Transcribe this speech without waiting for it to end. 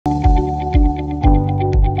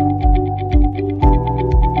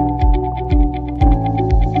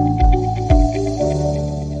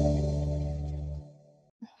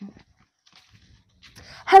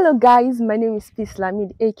Hello guys, my name is Peace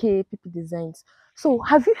Lamid, aka PP Designs. So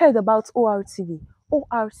have you heard about ORTV?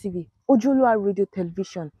 ORTV, OjuOluwa Radio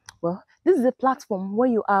Television. Well, this is a platform where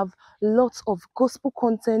you have lots of gospel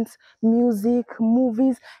content, music,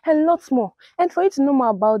 movies, and lots more. And for you to know more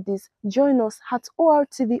about this, join us at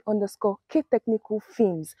ORTV_K Technical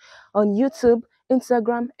Films on YouTube,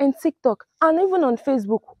 Instagram, and TikTok, and even on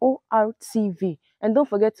Facebook, ORTV. And don't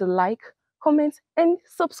forget to like, comment, and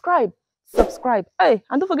subscribe. Hey,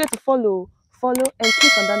 and don't forget to follow, and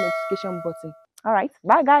click on that notification button. All right,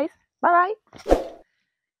 bye guys. Bye.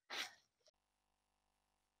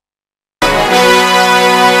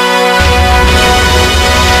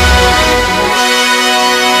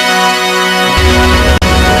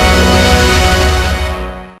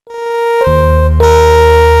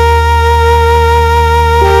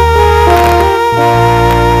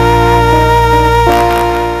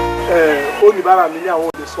 Oníbàárà mi ní àwọn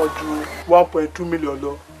olè sọ ju 1.2 million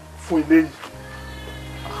lọ fún ilé yìí.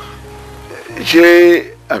 Ṣé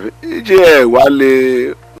ẹ wá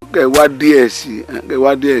lè kẹ wá díẹ̀ sí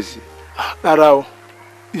Rárá o,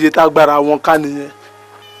 iye tá gbára wọn ká nìyẹn.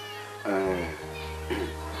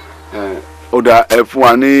 Ó dà, ẹ fún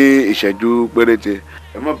wa ní ìṣẹ́jú péréte.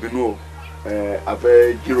 Ẹ má bínú o, a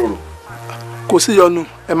fẹ́ jíròrò. Kò sí yọnu,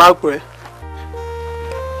 ẹ má pẹ́.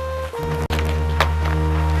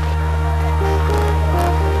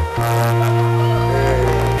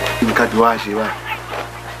 Nǹkan tí wàá ṣe báyìí.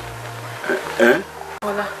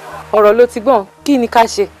 Ọlá, ọ̀rọ̀ ló ti gbọ́n, kí ni ká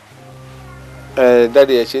ṣe?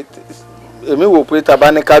 Dáàdi ẹ ṣe èmi wò pé tá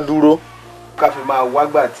bá ní ká dúró ká fi máa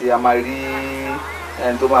wágbà tí a máa rí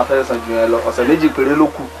ẹni tó máa fẹ́ san jù yẹn lọ. Ọ̀sẹ̀ méjì péré ló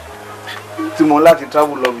kù tí mo láti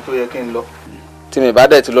travel lọ bí tó yẹ kí n lọ. Tí mi bá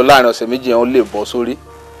dẹ̀ ti lọ láàrin ọ̀sẹ̀ méjì yẹn ó lè bọ́ sórí.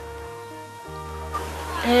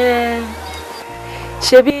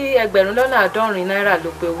 Ṣé bí 1,700 náírà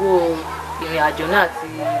ló pe owó ìrìn àjò náà àti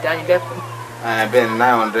ìdánilẹ́kọ̀ọ́? Bẹ́ẹ̀ ni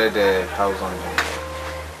 900,000.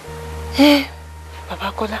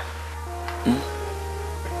 Bàbá Kọ́lá.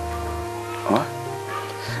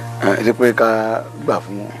 Ẹ ṣe pé ká gbà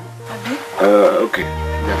fún wọn. Ok.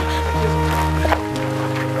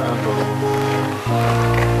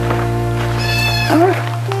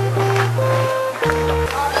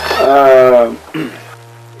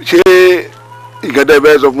 Ṣé ìkẹtẹ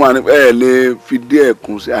bẹ́ẹ̀ sọ fún wa ni ẹ lè fi díẹ̀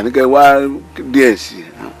kún sí àníkẹ́ wá díẹ̀ sí?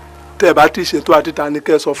 Tẹ́ ẹ bá ti ṣètò àtìta ni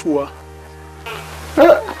kẹ́ sọ fún wa.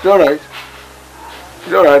 It's all right.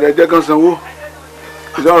 It's all right. Ẹ jẹ́ kán sanwó.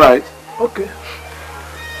 It's all right. Okay.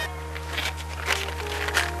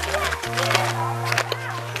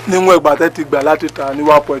 Níwọ̀n ìgbà tẹ́ ti gbà láti ta ní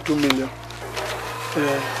 1.2 million.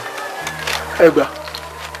 Ẹ gbà.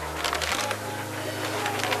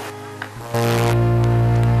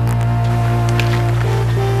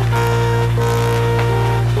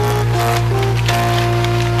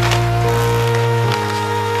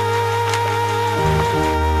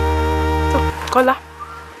 Kọ́lá.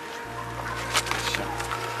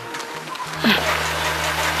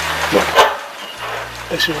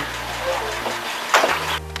 Ẹ ṣeun.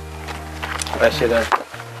 Ẹ ṣe dáa.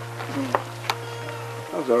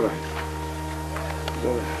 That's all right.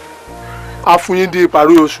 A fún yín di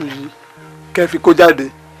ìparí oṣù yìí kẹ́ fi kó jáde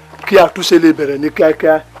kí àtúnṣe lè bẹ̀rẹ̀ ní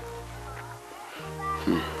kíákíá.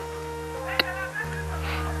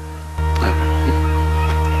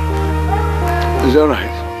 It's all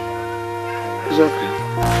right. It's okay.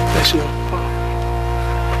 Ẹ ṣeun.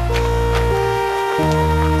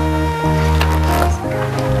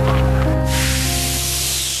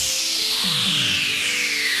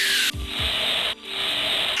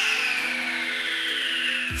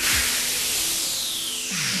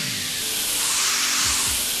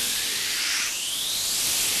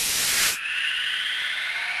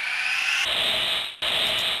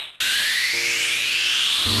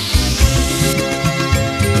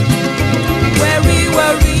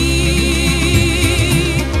 Worry,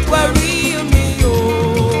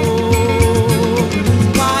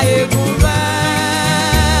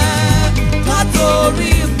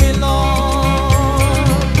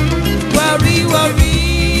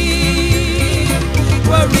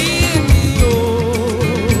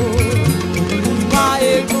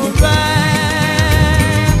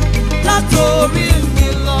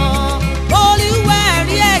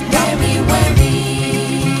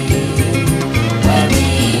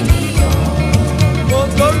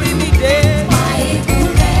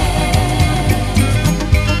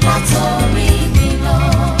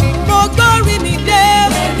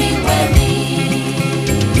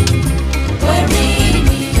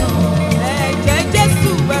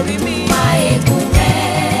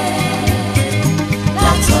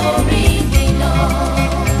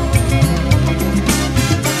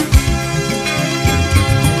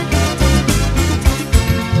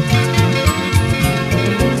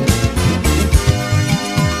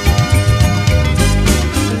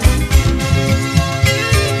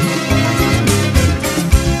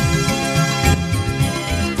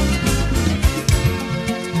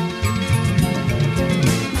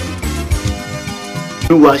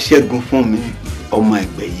 Olúwa ṣẹ́gun fún mi ọmọ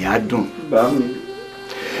ẹgbẹ̀yìn á dùn. Bá mi.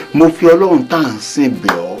 Mo fi Ọlọ́run tá à ń sìn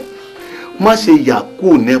bẹ̀ ọ́ má ṣe yà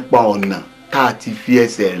kúrò nípa ọ̀nà tá a ti fi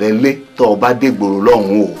ẹsẹ̀ rẹ lé tó o bá dé gbòòrò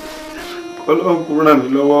lọ́hùn o. Ọlọ́run kò ràn mí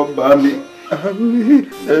lọ́wọ́ bá mi.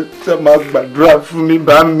 Ẹ ṣe máa gbàdúrà fún mi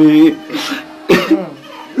bá mi.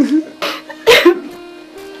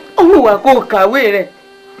 Olúwa kò kàwé rẹ̀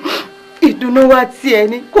ìdùnnú wa tiẹ̀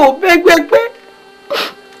ni kò bẹ́gbẹ́gbẹ́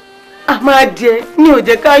a máa jẹ ní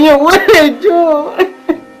òjẹ́ ká yan owó lè jó.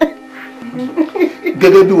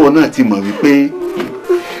 Gẹ́gẹ́ bí wọn náà ti mọ̀ wípé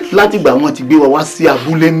látìgbà wọn ti gbé wa wá sí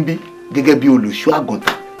abúlé ń bí gẹ́gẹ́ bí olùṣọ́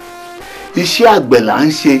àgùntàn iṣẹ́ àgbẹ̀ là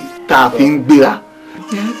ń ṣe tá a fi ń gbéra.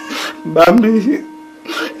 Bá mi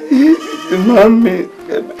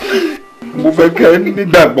mo fẹ́ kẹ́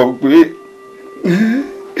nígbàgbọ́ pé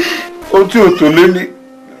ó tí ò tó lé ní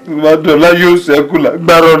ìbádọ́lá yóò ṣẹ́kù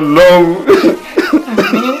lágbára Ọlọ́run.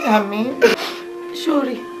 Àmín.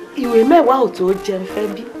 Sórí ìwé mẹ́wàá ò tó jẹun fẹ́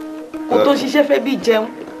bí kò tó ṣiṣẹ́ fẹ́ bí jẹun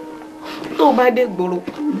tó bá dé gbòòrò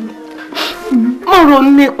mo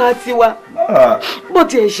ronú nípa tiwa bó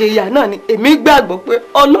tiẹ̀ ṣe ìyá náà ni èmi gbàgbọ́ pé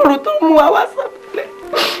Ọlọ́run tó mú wa wá sábẹ́lẹ̀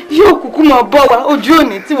yóò kúkú mọ̀ bọ́ wa ojú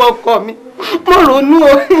òní tí wọ́n kọ́ mi mo ronú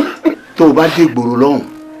o. Tó o bá dé gbòòrò lọ́hùn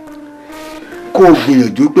kó o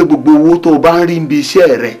gbìyànjú pé gbogbo owó tó o bá ń rí ibi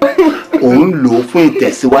iṣẹ́ rẹ òun lò ó fún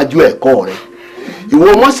ìtẹ̀síwájú ẹ̀kọ́ rẹ ìwọ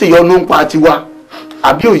mọ̀ sí yọnu ń pa tiwa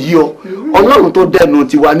àbí òyí ọ Ọlọ́run tó dẹnu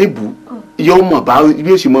tiwa níbù yóò mọ̀ bá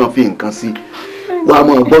bí ó sì máa fi nǹkan sí wà á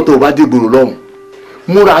mọ̀ gbọ́ tó o bá dé gbòòrò lọ́hùn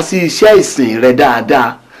múra sí iṣẹ́ ìsìn rẹ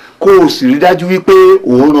dáadáa kó o sì rí dájú wípé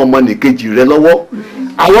òun ran ọmọnìkejì rẹ lọ́wọ́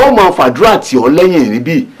àwọn ọmọ fàdúrà tì ọ́ lẹ́yìn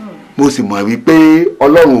níbí mo sì mọ̀ wípé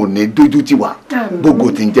Ọlọ́run ò ní dójú tì wá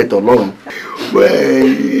gbogbo tí ń jẹ́ tọ́lọ́run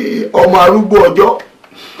ọmọ arúgbó ọjọ́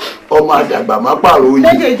ọmọ àdàgbà má pààrọ̀ oyè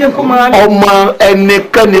ọmọ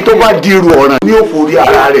ẹnikẹ́ni tó bá dirú ọ̀ràn ní ó forí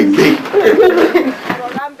ara rẹ̀ gbé.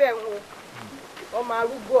 ọmọ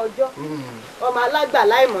arúgbó ọjọ́ ọmọ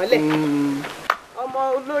alágbàlá ìmọ́lẹ̀ ọmọ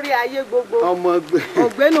olórí ayé gbogbo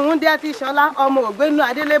ògbénu wúndí àti ìṣọlá ọmọ ògbénu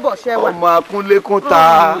adélébọ̀ ṣẹwà ọmọ akúnlékún ta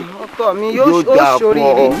ọkọ mi yóò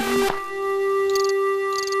ṣoríire.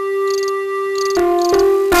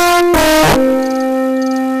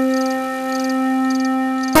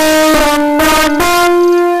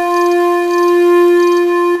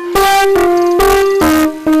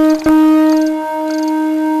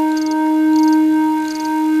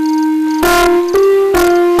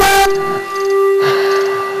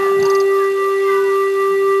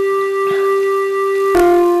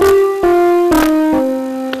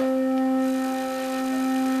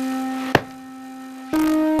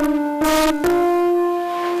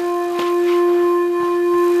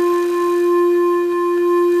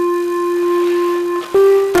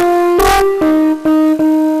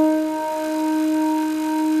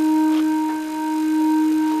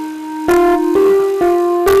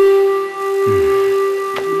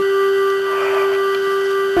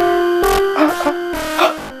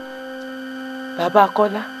 Bàbá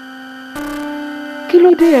Kọ́lá kí ló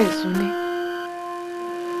dé ẹ̀sùn ni.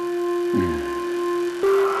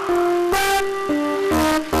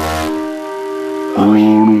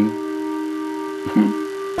 Oorun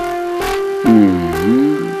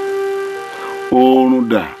oorun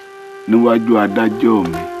dà níwájú adájọ́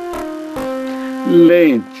mi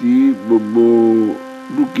lẹ́yìn tí gbogbo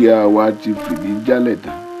dúkìá wa ti fìdí jálẹ̀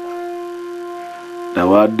tán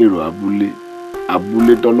làwa dèrò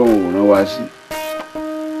abúlé tọ́lọ́run rán wa sí.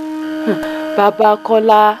 Bàbá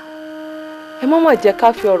Kọ́lá ẹ mọ̀mọ̀ jẹ́ ká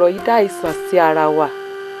fi ọ̀rọ̀ yìí dá ìsàn sí ara wa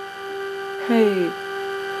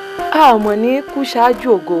a ò mọ̀ ní kú ṣáájú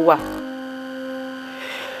ògo wa.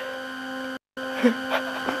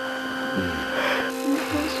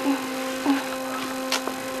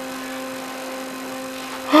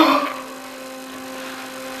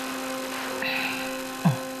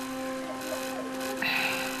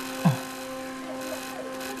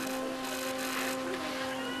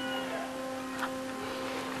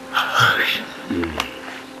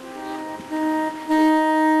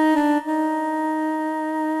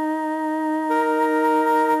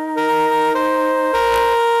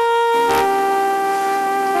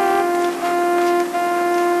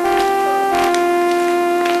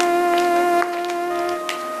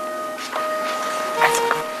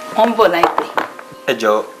 Wọ́n ń bọ̀ láìpẹ́. Ẹ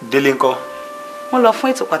jọ̀ọ́, Délé ńkọ́? Wọ́n lọ fún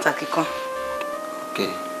ètò pàtàkì kan.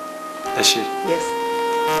 Okay. Ẹ ṣé. Yes.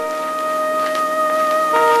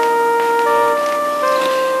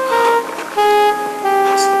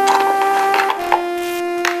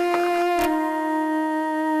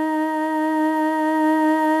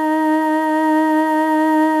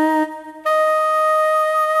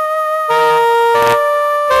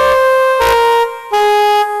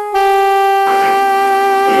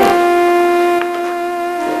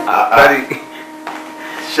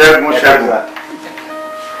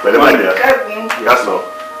 Ṣẹ́gun. Kásán.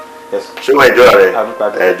 Ṣé wọ́n ìjọ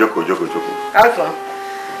rẹ̀? Jókòó. Kásán.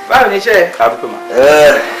 Báwo ni iṣẹ́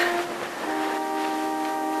ẹ?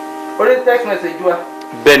 Orí text message wa.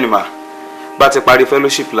 Bẹ́ẹ̀ni mà, bá ti parí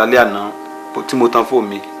fellowship lálẹ́ àná tí mo tan fóònù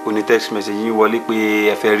mi, ó ní text message yín wọlé pé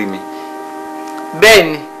ẹ fẹ́ rí mi.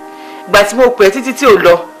 Bẹ́ẹ̀ni, ìgbà tí mo pè é títí tí ò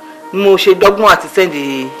lọ ni mo ṣe dọ́gbọ́n àti send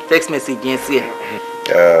text message yẹn sí ẹ.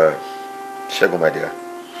 Ṣẹ́gun Màdìrà,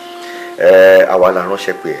 àwa la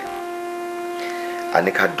ránṣẹ́ pé ẹ a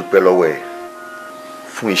ní ká dúpẹ́ lọ́wọ́ ẹ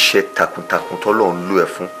fún iṣẹ́ takuntakun tọ́lọ́run lò ẹ́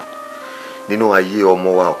fún nínú ayé ọmọ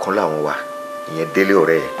wa ọ̀kan láwọn wa ìyẹn Délé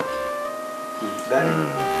ọ̀rẹ́ ẹ.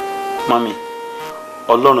 Mami,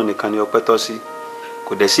 Ọlọ́run nìkan ni ọpẹ́ tọ́ sí,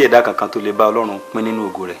 kò dẹ̀ sí ẹ̀dá kankan tó lè bá Ọlọ́run pín nínú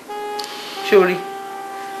ògo rẹ̀. Ṣorí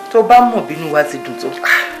tó bá mọ̀ bínú wa ti dùn tó,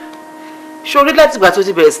 ṣorí láti ìgbà tó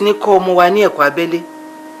ti bẹ̀rẹ̀ sí ní kọ́ ọmọ wa ní ẹ̀kọ́ abẹ́lé,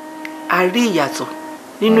 a rí ìyàtọ̀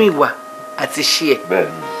nínú ìwà àti ṣe ẹ̀,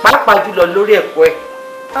 pàápàá jùlọ lórí ẹ̀kọ́ ẹ̀.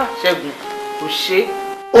 Ṣẹ́gun kò ṣe é.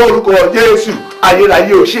 Orúkọ Jésù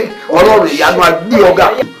ayérayé ò ṣe Ọlọ́run ìyanu agbé ọ̀gá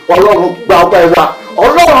Ọlọ́run gba ọpẹ́ wa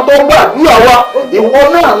Ọlọ́run tó gbàdúrà wa ìwọ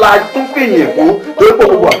náà la tún fìyìn fún torí pé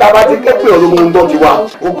gbogbo ọ̀tá bá ti ké pé ológun tó ti wá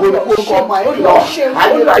ogun ní orúkọ ọmọ ẹ̀ lọ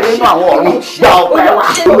ayérayé nínú àwọn ọ̀run gba ọpẹ́ wa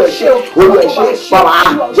olùẹ̀ṣẹ̀ bàbá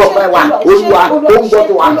gba ọpẹ́ wa Olúwa tó ń gbọ́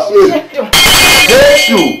tó wà ṣe.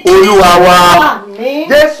 Jésù Olúwa wa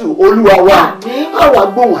Jésù Olúwa wa àwa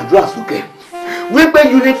gbóhùn àdúrà sókè wípé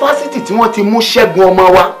yunifásitì tí wọ́n ti mú Ṣẹ́gun ọmọ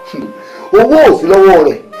wa owó ò sí lọ́wọ́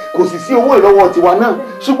rẹ̀ kò sì sí owó ìlọ́wọ́ tiwa náà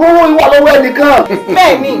ṣùgbọ́n owó ìwà lọ́wọ́ ẹnìkan.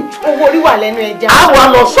 Bẹ́ẹ̀ni owó orí wà lẹ́nu ẹja. a wá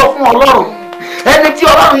lọ sọ fún Ọlọ́run ẹni tí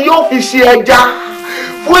Ọlọ́run yóò fi ṣe ẹja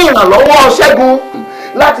fún ìrànlọ́wọ́ Ṣẹ́gun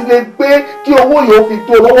láti lè pé kí owó yóò fi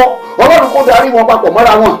tó lọ́wọ́ Ọlọ́run kó darí wọn papọ̀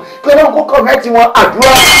mọ́ra wọn kí Ọlọ́run kó kọ̀nẹ́tì wọn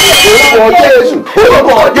àdúrà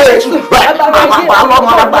orúkọ Jésù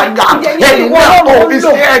àgbàgbà ẹni náà tó fi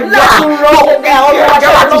ṣe ẹja tó fi ṣe ẹja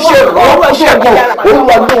láti ṣe ìrànlọ́wọ́ Ṣẹ́gun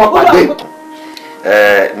Olúwa ní wọn pàdé.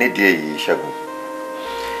 Nídìí èyí Ṣẹ́gun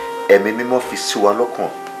ẹ̀mí mímọ́ fi sí wa lọ́kàn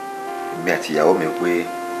èmi àti ìyàwó mi pé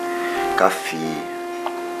ká fi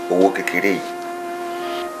owó kékeré yìí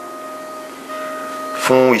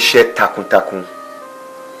fún iṣẹ́ takuntakun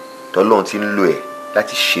tọ́lọ́run ti ń lò ẹ́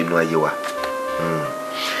láti ṣẹnu ayé wa.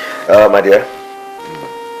 My dear.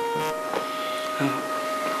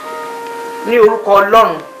 Ní orúkọ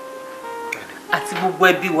Ọlọ́run àti gbogbo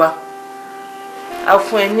ẹbí wa a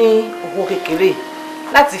fún ẹ ní owó kékeré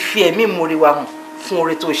láti fi ẹ̀mí ìmoore wa hàn fún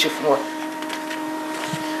oore tó ṣe fún wa.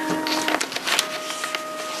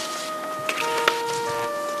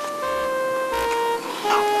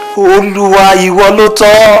 Olúwa ìwọ ló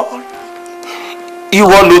tọ́,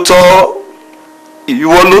 ìwọ ló tọ́,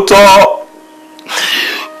 ìwọ ló tọ́,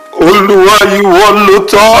 Olúwa ìwọ ló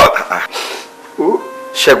tọ́.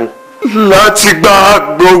 Ṣẹ́gun. Láti gba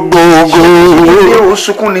gbogbo ògo. Ilé o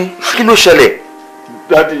sunkún ni kí ló ṣẹlẹ̀?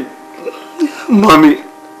 Daddy, Mami,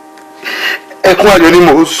 ẹkún ayọ̀ ni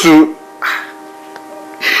mò ń sun.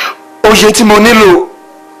 Oye tí mo nílò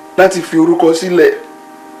láti fi orúkọ sílẹ̀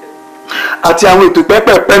àti àwọn ètò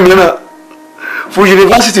pẹ́pẹ́pẹ́ mìíràn fún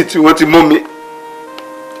yunifásitì tí wọ́n ti mú mi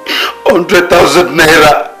 100,000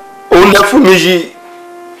 naira òun lẹ fún mi yìí.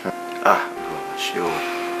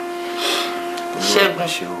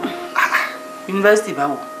 Ṣẹ́gun yunifásitì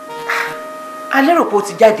báwo? A lérò pé o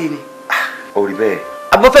ti jáde ni. Ó rí bẹ́ẹ̀.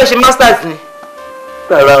 Àbó fẹ́ ṣe masters ni.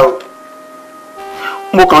 Rárá o,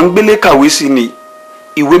 mo kàn ń gbélé kàwé sí ni,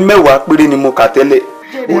 ìwé 10 péré ni mo kà tẹ́lẹ̀.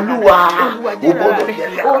 Olúwa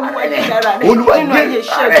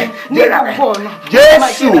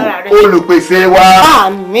Jésù olùpèsè wa.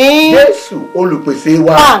 Àmín. Jésù olùpèsè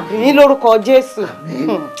wa. Àmín lórúkọ Jésù.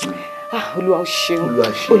 Olúwa ó ṣeun,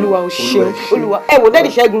 Olúwa ó ṣeun, Olúwa. Ẹ wò Dádì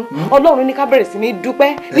Ṣẹ́gun, Ọlọ́run ní ká bẹ̀rẹ̀ sí ní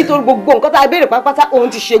dúpẹ́ nítorí gbogbo nǹkan tá a béèrè pátápátá òun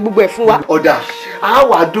ti ṣe gbogbo ẹ̀ fún wa. Ọ̀dà a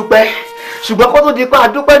wà dúpẹ́ ṣùgbọ́n kó tó di pa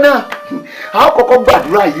àdúpẹ́ náà a ó kọ́kọ́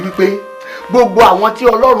gbàdúrà yìí wípé gbogbo àwọn tí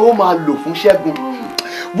Ọlọ́run ó máa lò fún Ṣẹ́gun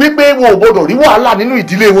wípé wọn ò gbọdọ̀ rí wàhálà nínú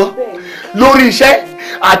ìdílé wọn lórí iṣẹ́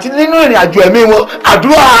àti nínú ìrìn àjò ẹ̀mí wọn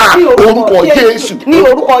àdúrà orúkọ Jésù. Ní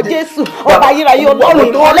orúkọ Jésù ọba ayérayé Ọlọ́run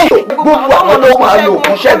ìmọ́lẹ̀ gbogbo àwọn tó máa lò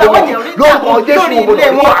fún Ṣẹ́gun lórúkọ Jésù wọn gbọdọ̀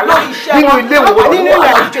rí wàhálà nínú ilé wọn gbọdọ̀ rí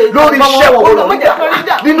wàhálà lórí iṣẹ́ wọn gbọdọ̀ rí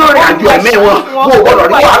wàhálà nínú ìrìn àjò ẹ̀mí wọn wọn ò gbọdọ̀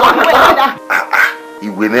rí wàhálà.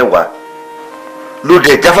 Ìwé 10 ló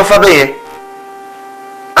dẹ̀ jáfáfá bẹ́ẹ̀ yẹn.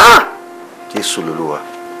 Jésù lolúwa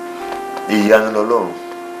ìyanu lọ́lọ́run.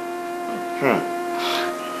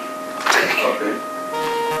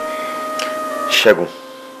 Ṣẹ́gun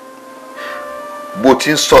bó ti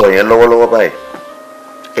ń sọ̀rọ̀ yẹn lọ́wọ́lọ́wọ́ báyìí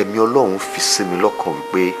ẹ̀mí Ọlọ́run fi sí mi lọ́kàn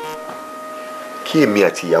wípé kí èmi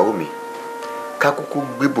àti ìyàwó mi ká kúkú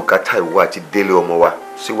gbé bùkátà ìwọ àti délé ọmọ wa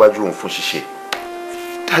síwájú òun fún ṣíṣe.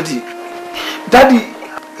 Daddy,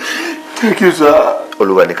 thank you, sir.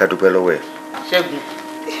 Olúwa ní ká dúpẹ́ lọ́wọ́ ẹ̀. Ṣẹ́gun.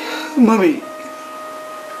 Mommy,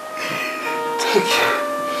 thank you.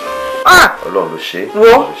 Ọlọ́run ló ṣe.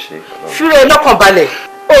 Wo fúre lọ́kàn balẹ̀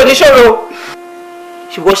ó ní ṣòro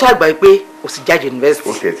ṣùgbọ́n ṣàgbà pé ó sì jáde university.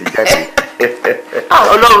 Ó tiẹ̀ ti jáde.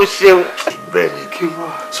 Ọlọ́run ṣeun. Bẹ́ẹ̀ni.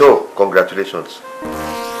 So congratulations.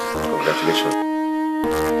 Congratulations.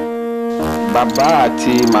 Bàbá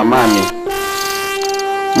àti màmá mi,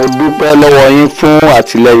 mo dúpẹ́ lọ́wọ́ yín fún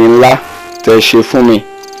àtìlẹ́yìn ńlá tẹ́ ṣe fún mi.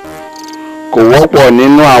 Kò wọ́pọ̀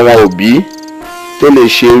nínú àwọn òbí tó lè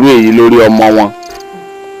ṣe irú èyí lórí ọmọ wọn.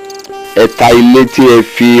 Ẹ̀ta ilé tí ẹ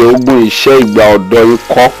fi ogún iṣẹ́ ìgbà ọ̀dọ́ yín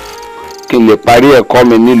kọ́ kí n lè parí ẹ̀kọ́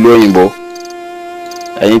mi nílùú òyìnbó.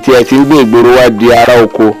 Ẹ̀yin tí ẹ ti ń gbé ìgboro wá di ará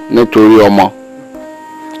oko nítorí ọmọ.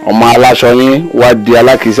 Ọmọ aláṣọ yín wá di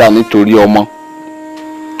alákìísà nítorí ọmọ.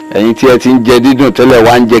 Ẹ̀yin tí ẹ ti ń jẹ dídùn tẹ́lẹ̀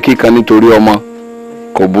wá ń jẹ kíkan nítorí ọmọ.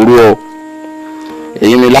 Kò burú o.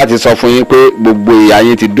 Èyí ni láti sọ fún yín pé gbogbo ìyà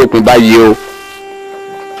yín ti dópin báyìí o.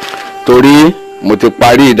 Torí mo ti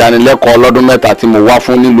parí ìdánilẹ́kọ̀ọ́ ọlọ́dún 3 tí mo wá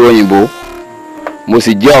fún nílùú òyìnbó. Mo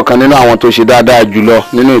sì jẹ́ ọ̀kan nínú àwọn tó ṣe dáadáa jùlọ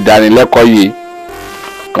nínú ìdánilẹ́kọ̀ọ́ yìí.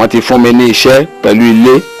 Wọ́n ti fún mi ní iṣẹ́ pẹ̀lú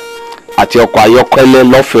ilé àti ọkọ̀ ayọ́kẹ́lẹ́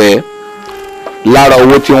lọ́fẹ̀ẹ́. Lára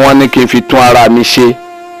owó tí wọ́n ní kí n fi tún ara mi ṣe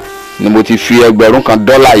ni mo ti fi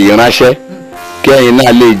 $1000 yìí ránṣẹ́ kí ẹ̀yin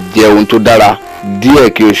náà lè jẹ ohun tó dára díẹ̀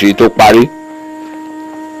kí oṣù yìí tó parí.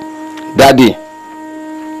 Dádì,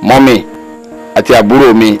 mọ́mì àti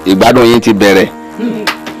àbúrò mi, ìgbádùn yín ti bẹ̀rẹ̀.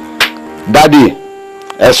 Dádì,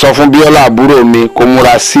 ẹ sọ fún Bíọ́lá àbúrò mi kó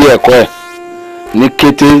múra sí ẹ̀kọ́ ẹ̀. Ní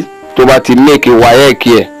kété tó bá ti méèkì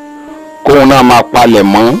wáyẹ̀kì ẹ̀ kóun náà máa palẹ̀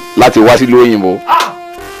mọ́ láti wá sílùú òyìnbó.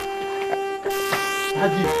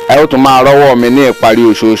 Ẹ ó tún máa rọ́wọ́ mi ní ìparí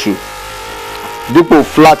oṣooṣù. Dípò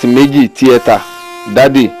flat méjì tí ẹ tà,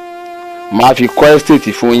 dádì, màá fi kọ́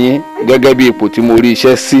ẹ́stéètì fún yín gẹ́gẹ́ bí ipò tí mo rí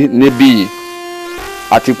iṣẹ́ sí níbí yìí.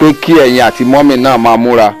 Àti pé kí ẹ̀yin àti mọ́mì náà máa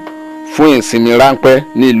múra fún ìsinmi ráńpẹ́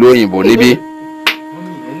ní ìlú òyìnbó níbí.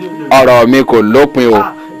 Ọ̀rọ̀ mi kò lópin o.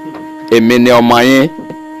 Èmi ni ọmọ yín,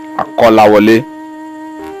 Akọ́láwọlé.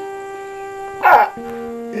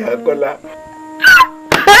 Ìyá Kọ́lá.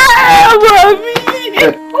 Ọmọ mi.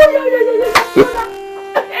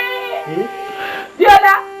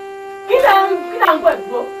 Bíọ́lá, kí là ń gbọ́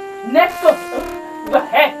ìgbó? Nẹ́tọ̀ gbà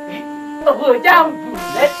ẹ́. Owó jáàmù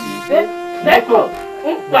rẹ̀ ti dé. Nẹ́tọ̀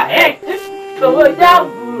gbà ẹ́. Owó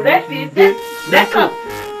jáàmù rẹ̀ ti dé. Nẹ́tọ̀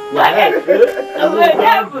gbà ẹ́. Owó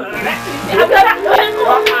jáàmù rẹ̀ ti dé. Abíọ́lá,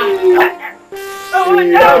 owó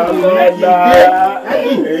jáàmù rẹ̀ ti dé.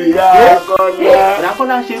 Ìyá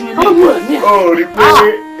Kọ́lá. Ó rí pé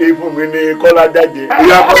ìfún mi ni Kọ́lá jáde.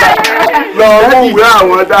 Ìyá Kọ́lá lọ wúwé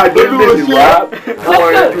àwọn dáadé lèdè wá. Àwọn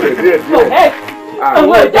ẹ̀jú rẹ̀ díẹ̀ díẹ̀.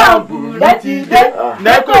 Owó jáàmù rẹ̀ ti dé.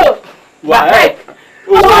 Nẹ́tọ̀ wà ẹ́.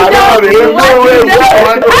 Owó jáàmù rẹ̀ ti dé.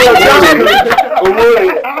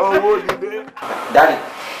 Owó dìde. Daddy.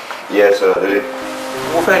 Yes, sir.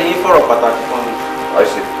 Mo fẹ́ rí fọ̀rọ̀ pàtàkì kan ni. I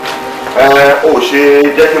see. Ó ṣe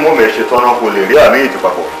jẹ́ kí mọ́mí ẹ̀ ṣe tán náà kó lè rí àmì ètò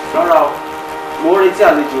papọ̀. Rárá o, mo retí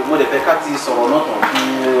àlejò, mo dẹ̀ fẹ́ ká ti sọ̀rọ̀ náà tán kí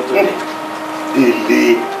ó tó dé. Délé,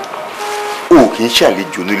 o kì í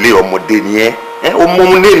ṣàlejò nílé ọmọdé ni ẹ́.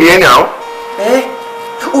 Ọmọdé ni ẹ́ náà.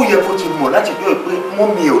 Ó yẹ kó ti mọ̀ láti dúró pé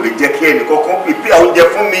mọ́mí ò lè jẹ́ kí ẹnì kankan pèpè oúnjẹ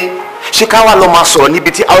fún mi. Ṣé ká wá lọ máa sọ̀rọ̀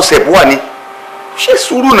níbi tí house help wà ni? Ṣé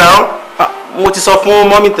sùúrù náà? Mo ti sọ fún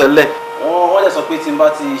mọ́mí tẹ́lẹ̀. Wọ́n dẹ̀ sọ pé tí n bá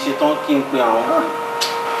ti ṣetán kí n pe àwọn.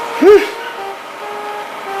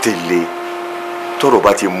 Délé, tọ́rọ̀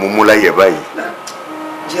bá ti mú láyẹ̀ báyìí.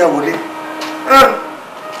 Jẹ́ àwọlé.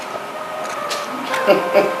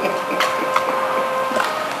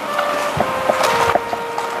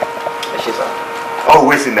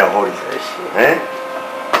 Always in a hurry.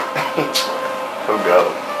 Oh God.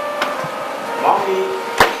 Mommy.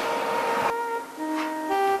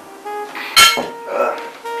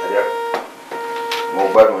 Mo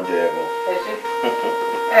gbádùn oúnjẹ ẹ̀ gan. Ẹ ṣé.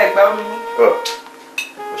 Ẹ gbà mí. Ó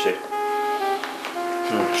ṣé.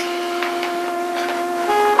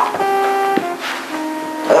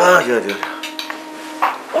 Yọ̀dọ̀.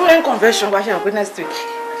 Ó rẹ̀ convention wá ṣe àpé next week.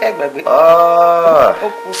 Ẹ gbàgbé. Ó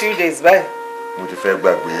kù few days báyìí. Mo ti fẹ́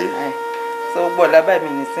gbàgbé. So gbọ́dọ̀ báyìí mi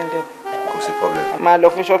ní Sunday. Kò sí problem. Máa lọ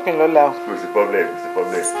fún shopping lọ́la o. Kò sí problem, kò sí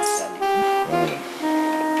problem.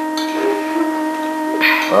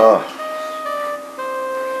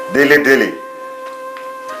 Délé délé.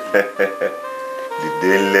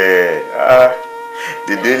 Dìdélẹ̀.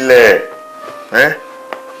 Dìdélẹ̀.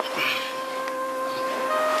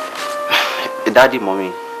 Daddy,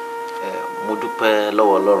 mommy, mo dúpẹ́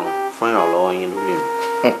lọ́wọ́ Ọlọ́run fún ìrànlọ́wọ́ yín lórí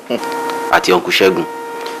mi àti Uncle Ṣẹ́gun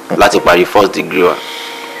láti parí first degree wa.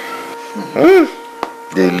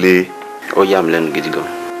 Délé. Ó yà mí lẹ́nu gidi gan.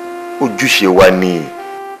 Ojúṣe wa ni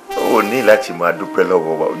ó ní láti máa dúpẹ́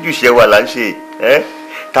lọ́wọ́ wa. Ojúṣe wa là ń ṣe.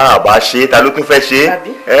 Tá a bá ṣe ta ló tún fẹ́ ṣe.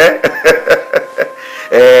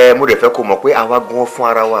 Mo dẹ̀ fẹ́ kó mọ̀ pé àwa gan fún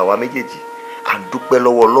ara wa àwa méjèèjì à ń dúpẹ́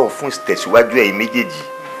lọ́wọ́ Ọlọ́run fún ìtẹ̀síwájú ẹ̀yin méjèèjì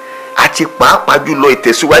àti pàápàá jùlọ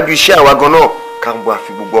ìtẹ̀síwájú iṣẹ́ àwa gan náà ká ń bọ́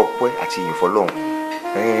àfi gbogbo ọpẹ́ àti ìyìn fọ́lọ́run.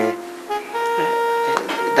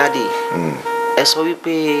 Dádì, ẹ sọ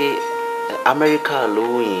wípé Amẹ́ríkà ló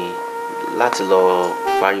wù yín láti lọ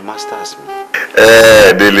parí masters mi.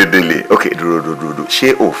 Délé ok dúró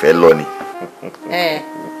ṣé o fẹ́ lọ ni.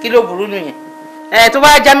 Kí ló burú nù yẹn tó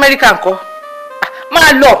bá jẹ́ Amẹ́ríkà ńkọ́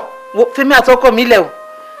máa lọ Fẹ́mi àtọkọ mi lẹ̀ o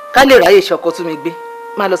ká lè ráyè ṣọkọ tún mi gbé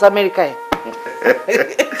máa lọ sí Amẹ́ríkà yẹn.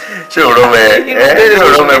 Ṣé òró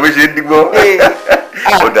mẹ bó ṣe ń dígbọ́.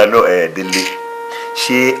 Ó dáná Délé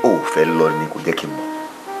ṣé o fẹ́ lọ ni kò jẹ́ kí n mọ̀.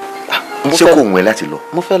 Ṣé kò wù ẹ́ láti lọ.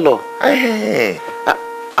 Mo fẹ́ lọ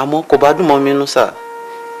àmọ́ kò bá dùn mọ́ mi nú sà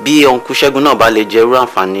bí Uncle Ṣẹ́gun náà bá lè jẹ irú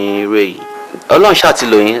àǹfààní rẹ̀ yìí Ọlọ́run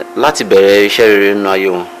ṣàtìlẹ́yìn láti bẹ̀rẹ̀ iṣẹ́ rere nínú ayé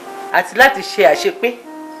wọn. Àti láti ṣe àṣepé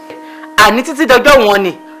àní títí dọjọ́ wọn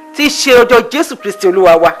ni tí í ṣe ọjọ́ Jésù Kristi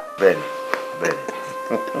Olúwa wa. Bẹ́ẹ̀ni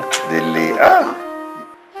Délé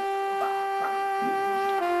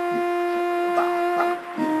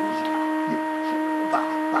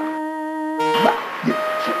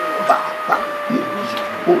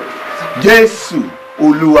Jésù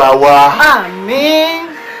Olúwa wa. Àmín.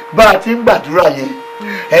 Bá a ti ń gbàdúrà yẹn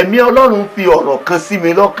ẹ̀mí Ọlọ́run fi ọ̀rọ̀ kan sí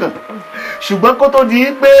mi lọ́kàn ṣùgbọ́n kó tó di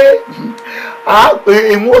pé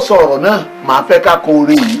èmi ò sọ̀rọ̀ náà màá fẹ́ ká kọ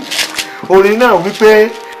orin yìí. Orin náà wípé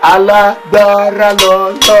alágbára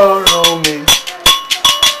lọ́lọ́run mi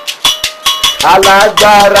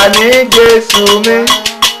alágbára ní Jésù mi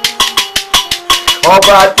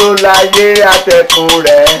ọba tó láyé àtẹ̀kùn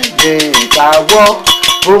rẹ̀ lè káwọ́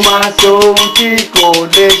kó máa so ohun tí kò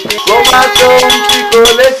lè ṣe kó máa so ohun tí kò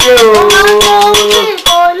lè ṣe o.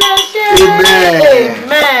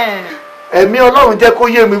 Amen. Ẹ̀mí Ọlọ́run jẹ́ kó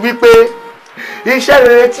yé mi wípé iṣẹ́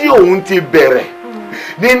rere tí òun ti bẹ̀rẹ̀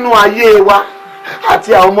nínú ayé wa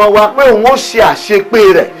àti àwọn ọmọ wa pé òun ó ṣe àṣepé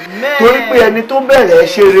rẹ̀ torí pé ẹni tó bẹ̀rẹ̀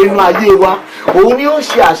ṣe rere nínú ayé wa òun ni ó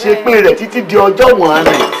ṣe àṣepé rẹ̀ títí di ọjọ́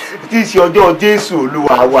wọ̀nyí tí í ṣe ọjọ́ Jésù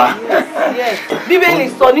Olúwa wa. Bíbélì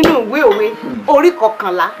sọ nínú ìwé òwe orí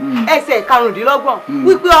 11 ẹsẹ̀ 15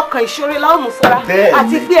 wípé ọkàn ìṣòro la ó mú sára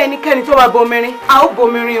àti pé ẹnikẹ́ni tó bá bomirin a ó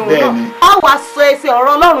bomirin òun náà. A wá sọ ẹsẹ̀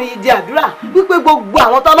ọ̀rọ̀ Ọlọ́run yìí di àdúrà wípé gbogbo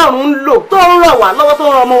àwọn tọ́lọ́run ń lò tó ń ràn wá lọ́wọ́ tó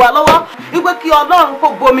ń ràn ọmọ wa lọ́wọ́ wípé kí Ọlọ́run kó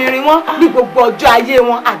bomirin wọn ní gbogbo ọjọ́ ayé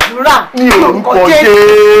wọn. Àdúrà ní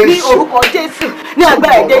orúkọ Jésù ní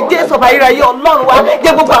agbára ẹ̀jẹ̀ Jésù ọba ayérayé Ọlọ́run wa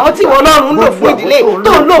jẹ́ gbogbo àwọn tí ìwọ Ọlọ́run ń lò fún ìdílé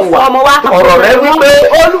tó ń lò fún ọmọ wa. Ọ̀rọ̀ rẹ wípé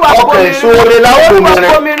ọkàn ìṣòro la ó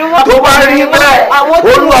bomirin tó bá rí bẹ́ẹ̀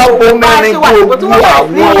Olúwa bomirin gbogbo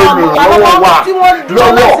àwọn olùrànlọ́wọ́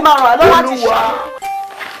wa lọ́wọ́ Olúwa.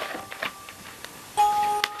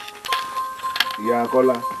 Ìyá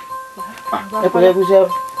Kọ́lá. Ẹ pẹ̀lẹ́ kú iṣẹ́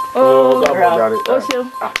ó káàbọ̀. Ó ṣeun.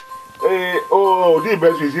 Ó dín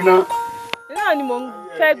ìbẹ́sì síná. Náà ni mò ń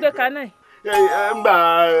fẹ́ gbé kaná yìí. Ńgbà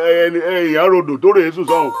èèyàn rodò tó rèé sùn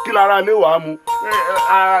sọ́hùn kí lára ilé wàá mu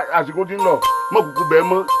àsìkò tí ń lọ mọ́ kúkú bẹ́ẹ̀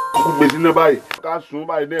mọ́ kúkú gbé síná báyìí ká sùn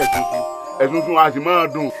báyìí ní ẹ̀sùn a sì máa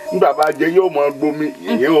dùn nígbà bá jẹ yóò máa gbomi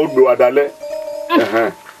ìyẹn ò do àdálẹ́.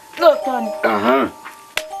 Lóòótọ́ ni.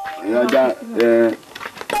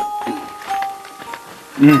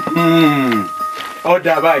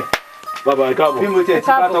 Ọ̀dà báyìí. Bàbá ẹ káàbọ̀. Bí mo tiẹ̀ ti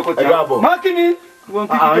bá tọkọ tí a bọ̀. Mọ́kìnní.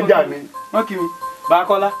 À ń jà ní. Mọ́kìnní.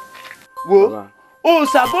 Bákọ́lá. Wo o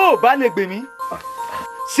ṣàbò bá lè gbè mí.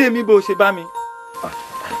 Ṣé mi bó ṣe bá mi?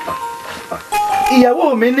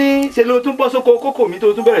 Ìyàwó mi ní ṣe ló tún bọ́ sóko kókò mi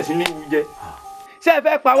tó tún bẹ̀rẹ̀ sí ní wú jẹ. Ṣé ẹ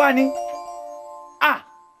fẹ́ pa wá ni?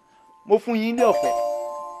 Mo fún yín ní ọ̀fẹ́.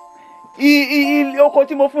 Ilé oko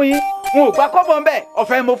tí mo fún yín, wọn ò gbà kọ́bọ̀ ń bẹ̀,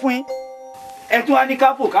 ọ̀fẹ́ mo fún yín. Ẹ tún wá ní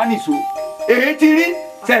káfò ká nìṣó. Èyí ti rí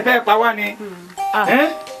ṣé ẹ fẹ́ pa wá ni?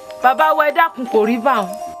 Bàbá wa ẹ dákun kò rí báwọn.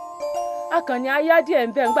 Akànnì ayá díẹ̀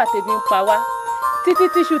ń bẹ̀ ńgbà tẹ́bi ń pa wá. Títí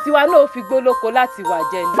tíṣu tiwa náà fi gbólóko láti wà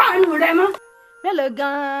jẹ ni. Páànù rẹ mọ́. Mélòó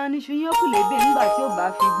gan-an níṣu yín ó kù lébè nígbà tí ó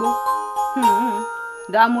bá fi gbó.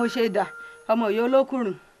 Dá mo ṣe dà, ọmọ yìí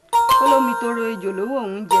olókùnrin. Ó lómi toro ejò lówó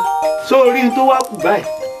òun jẹ. Sórí tó wá kù báyìí.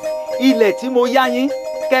 Ilẹ̀ tí mo yá yín,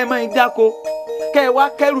 kẹ́ ẹ máa dáko, kẹ́ ẹ wá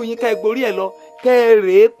kẹ́rù yín kẹ́ ẹ gborí ẹ lọ, kẹ́ ẹ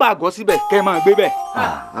rèé pàgọ́ síbẹ̀, kẹ́ ẹ máa gbé bẹ̀.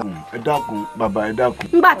 Ẹ dákun, bàbá ẹ dákun.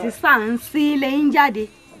 Nígbà tí sáà ń sí ilé yín jáde,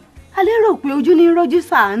 a lè rò pé ojú ní rójú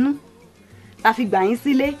ṣàánú. La fi gbà yín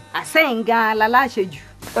sílé, àsẹ́yìn gan-an la láṣejù.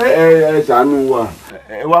 ẹ ṣàánú wa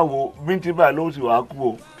ẹ wá wo bíntín báyìí ló sì wá kú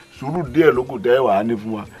o sùúrù díẹ̀ ló kù tẹ́ wà á ní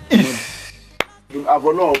fún wa.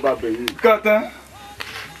 àfọlọ́wọ́ bá bẹ̀ yín.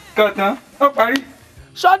 kọ̀tán ó parí.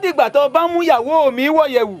 sọ́dìgbà tó bá mú ìyàwó mi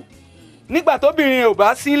wọ̀yẹ̀wù nígbà tóbìnrin ò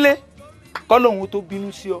bá sílé kọ́ lóhun tó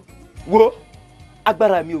bínú sí ọ wo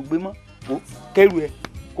agbára mi ò gbé mọ́ wo kẹrù ẹ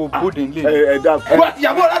kò bóde nílé. ẹ dákun. wọ́n ti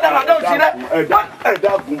yàgò ládàradà òsì rẹ. ẹ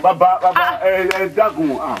dákun bàbá ẹ dákun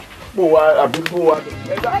bó wa àbí bó wa.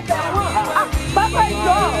 bàbá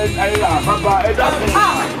ìjọ. bàbá ẹ dákun.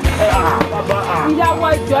 bàbá ìyàwó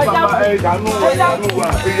ìjọ ẹ dákun. ẹ dànù wa ẹ dànù wa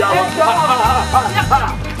ìyàwó.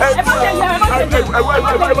 ẹ má tẹ̀lé ẹ má tẹ̀lé ẹ má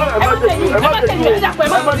tẹ̀lé ẹ má tẹ̀lé ẹ dàpọ̀ ẹ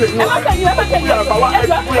má tẹ̀lé ẹ má tẹ̀lé ẹ má tẹ̀lé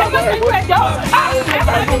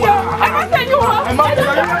ẹ má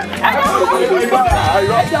tẹ̀lé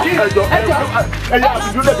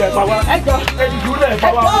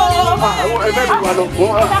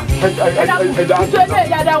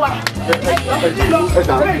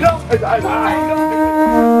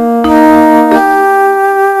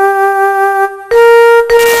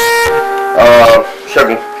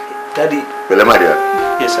Ṣẹ́gun. Daddy. Pẹ̀lẹ́ my dear.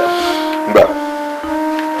 Yes sir. Gbà.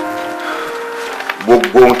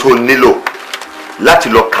 Gbogbo ohun tó nílò láti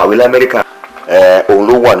lọ kàwé l'Amẹ́ríkà òun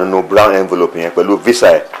ló wà nínú brown envelope yẹn pẹ̀lú visa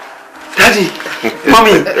ẹ̀. Daddy,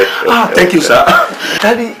 mommy, thank you sir.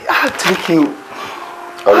 Daddy, thank you.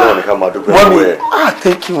 Ọlọ́run ní ká máa dúpẹ́ lọ́wọ́ ẹ̀.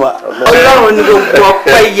 Thank you ma. Ọlọ́run ni gbogbo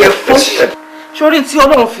ọpẹ́ yẹ fún. Sórí tí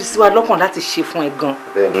Ọlọ́run fi sí wa lọ́kàn láti ṣe fún ẹ gan.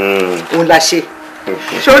 Òun la ṣe.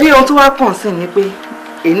 Sórí ohun tó wá kàn sí ni pé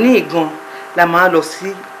èní ìgan la máa lọ sí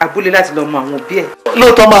abúlé láti lọ mọ àwọn òbí ẹ̀.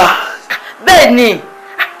 Lóòótọ́ ma. Bẹ́ẹ̀ ni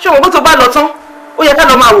ṣé òun bó tó bá lọ tán ó yẹ ká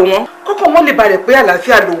lọ máa wò wọ́n kọ́kọ́ wọ́n lè balẹ̀ pé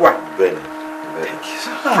àlàáfíà ló wà. Bẹ́ẹ̀ni.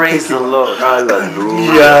 Praise the Lord.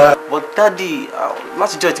 Hallelujah. But daddy,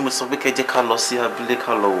 láti jọ́ tí mo sọ pé kẹ́ jẹ́ ká lọ sí abúlé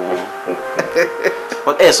ká lọ wò wọ́n.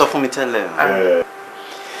 But ẹ sọ fún mi tẹ́lẹ̀.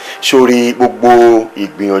 Sórí gbogbo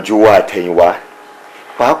ìgbìyànjú wa àtẹ̀yìnwá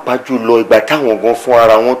pàápàá jùlọ ìgbà táwọn gan fún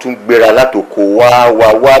ara wọn tún gbéra látòkò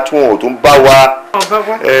wá tí wọn ò tún bá wa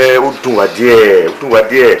ó dùn wá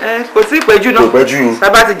díẹ̀ kò sí ìpẹ́jù náà kò pẹ́jù.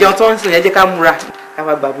 bàbá ti jẹun tó ń sìn ẹ jẹ́ ká múra ká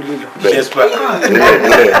wá gbàbúlé lọ.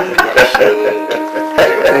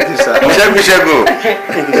 Ṣẹ́gun.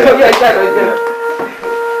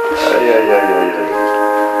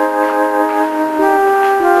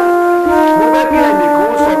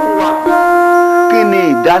 Kí ni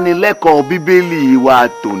ìdánilẹ́kọ̀ọ́ bíbélì wa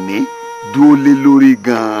tòní dúró lé lórí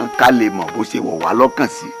gan-an ká lè mọ̀ bó ṣe wọ̀ wá lọ́kàn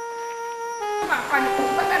sí.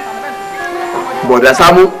 Bọ̀dá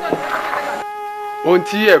Sámú. Ohun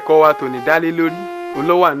tí ẹ̀kọ́ wa tòní dá lé lórí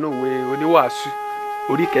olówó ànúwé oníwàásù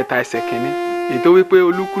orí 3 ẹsẹ̀ 1 ètò wípé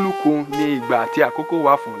olúkúlùkù ní ìgbà àti àkókò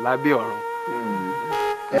wà fún lábẹ́ ọ̀run.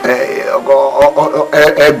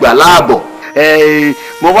 Ẹgbà láàbọ̀.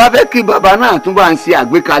 Mo wá fẹ́ kí bàbá náà tún bá ń ṣe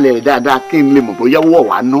àgbékalẹ̀ dáadáa kí n lè mọ̀ bóyá wọ̀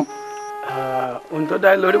wá ná. Ohun tó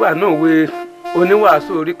dá lórí wà náà wé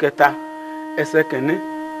oníwàásù orí 3 ẹsẹ̀ 1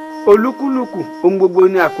 olúkúlùkù ohun gbogbo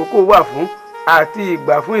ní àkókò wà fún àti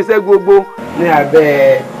ìgbà fún iṣẹ́ gbogbo ní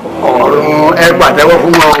abẹ́ ọ̀run. Ẹ pàtẹ́wọ́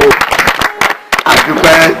fún wọn o.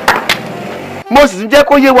 Àdúpẹ́. Mo sì tún jẹ́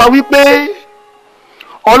kó yé wa wípé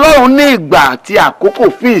Ọlọ́run ní ìgbà àti àkókò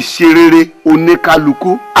fún ìṣerere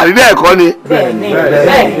oníkálukú. Àbí bẹ́ẹ̀ kọ́ ni? Bẹ́ẹ̀ni.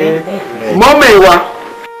 Mọ́mì wa,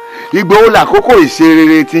 ìgbà wo làkókò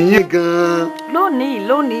ìṣerere ti yín gan-an?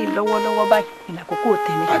 lónìí lọ́wọ́lọ́wọ́ báyìí ìlàkókò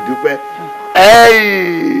tèmi. Àdúpẹ́.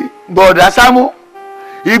 Bọ̀dá Sámú,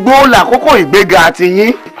 ìgbà wo làkókò ìgbéga ti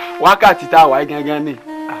yín? wákàtí tá a wáyé gangan ni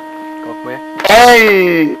kọ̀pẹ́.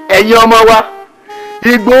 Ẹ̀yin ọmọ wa,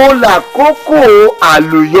 ìgbà wo làkókò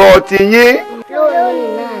àlùyọ ti yín?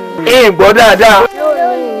 Gbọ́ dáadáa.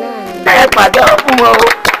 Ẹ pàdé fún wọn o.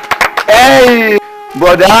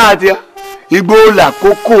 Bọ̀dá àti ìgbà wo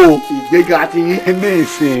làkókò ìgbéga ti yín? ní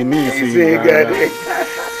ìsìn gẹ́gẹ́.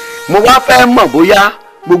 Mo wá fẹ́ mọ̀ bóyá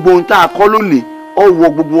gbogbo ohun tá a kọ́ lónìí ó wọ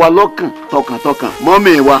gbogbo wa lọ́kàn tọkàntọkàn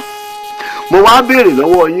mọ́mì wa. Mo wá béèrè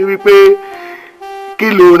lọ́wọ́ yín wípé kí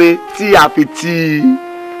lórin tí a fi ti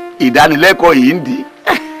ìdánilẹ́kọ̀ọ́ yìí ń dì?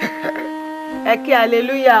 Ẹ kí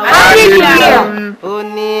hallelujah. Hallelujah.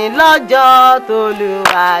 Òní lọ́jọ́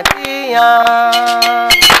t'Olúwa ti yàn.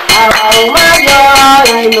 Àwa ò má yọ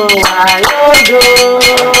inú wa yóò dùn.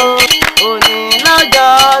 Òní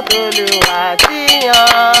lọ́jọ́ t'Olúwa ti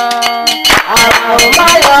yàn. Àwa ò má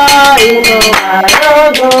yọ inú wa yóò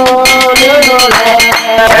dùn nínú rẹ̀.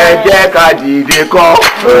 Ẹ jẹ́ ká dìde kọ́.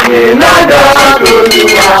 Òní lọ́jọ́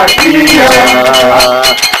t'Olúwa ti yàn.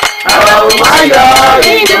 Àwa ò má yọ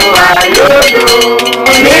inú wa yóò dùn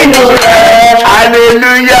nínú rẹ̀.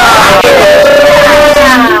 Hallelujah.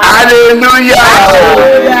 Hallelujah.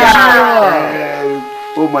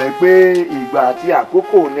 Ó mọ̀ pé ìgbà àti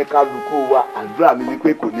àkókò ní kálukú wa àdúrà mi ni pé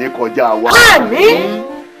kò ní kọjá wa. Àmín.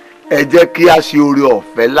 Ẹ jẹ́ kí a ṣe oore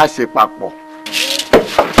ọ̀fẹ́ láṣẹ papọ̀.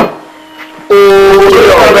 Oore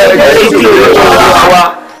ọ̀fẹ́ Jésù Olúwa wa.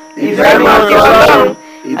 Ìfẹ́ máa ti Ọlọ́run.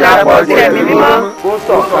 Ìdàpọ̀ sí ẹ̀mí mímọ́. Kó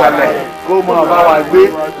sọ̀kalẹ̀ kó máa bá wa gbé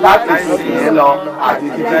láti ìsìn lọ àti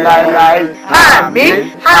títí láéláé. Àmín.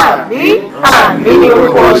 Àmín. Àmín ní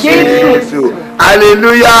orúkọ Jésù.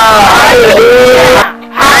 Hallelujah. Hallelujah.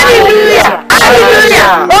 Hallelujah.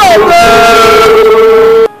 Hallelujah. Ògo.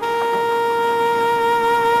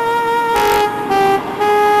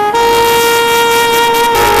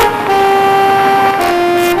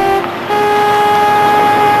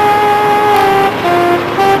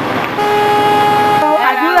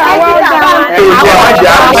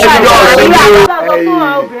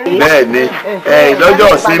 Bẹ́ẹ̀ ni lọ́jọ́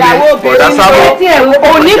ìsinmi bọ̀dá sábọ̀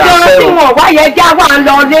onídọ́rọ́ tí wọ́n wáyé já wà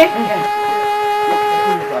lọlé.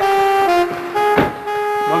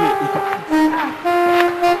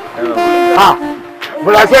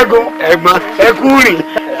 bọ̀dá Ṣẹ́gun ẹ̀gbọ́n ẹkú rìn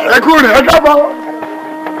ẹ kábọ̀.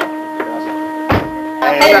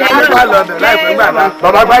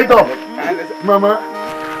 bàbá gbáìtọ̀ mama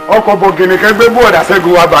ọkọ̀ bọ̀gìnì kan gbé bọ̀dá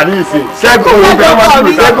Ṣẹ́gun wa bà ní ìsìn. Ṣẹ́gun wo bẹ́ẹ̀ wá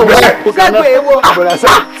sí Ṣẹ́gun bẹ́ẹ̀. Ṣẹ́gun èwo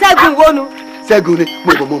Ṣẹ́gun wo nu. Ṣẹ́gun ni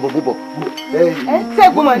mo bọ̀.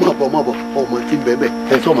 Ṣẹ́gun mọ̀ ní. mọ̀ bọ̀ ọmọ tí ń bẹ́ẹ̀ bẹ́ẹ̀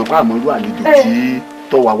ẹ sọ ma pé àmọ́ irú àlejò tí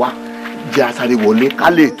tọ́ wa wá jẹ́ asáré wọlé ká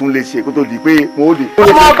lè tún lè ṣe kó tó di pé mo ó di.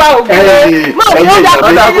 ọmọ ọba ògùn mọ̀ ní ó dà kó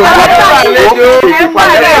tó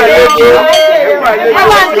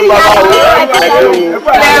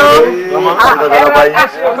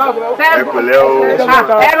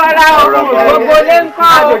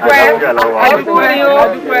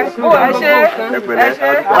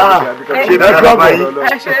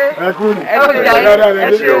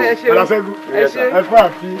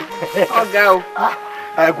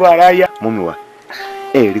ẹkú ara yá. mọ́mi wa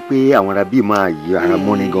ẹ rí i pé àwọn ará bíi máa yí ara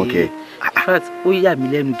mọ́ni gan kẹ. fat ó yà mí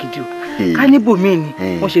lẹ́nu gidi o ká níbò míì ni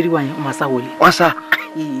wọ́n ṣe rí wa yẹn wọ́n máa sá wọlé. wọ́n sá.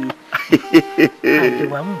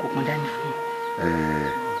 àdèwà mú nǹkan kan dání fún un.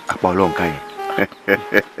 apá ọlọ́run ká yẹn.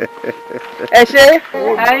 ẹ ṣe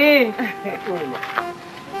ayín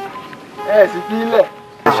ẹ sì fi ilẹ̀.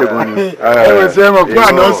 ẹ ṣe gan ni. ẹ ṣe mọ̀ pé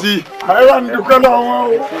àná sí i. ẹ wà ní dúkọ́ náà wọ́n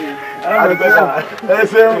o. ẹ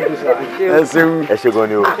ṣeun. ẹ ṣe gan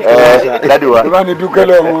ni o. dádì wa. ẹ bá ní dúkọ́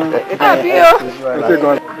náà wọ́n. àbí o. ẹ ṣe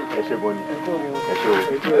gan ni. ẹ ṣe gan ni.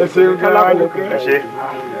 ẹ ṣeun kálá ẹ ṣe.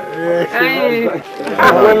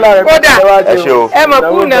 kódà ẹ mọ̀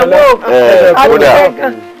kú náwó. kódà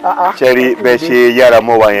ṣẹ́rí bẹ́ẹ̀ ṣe yára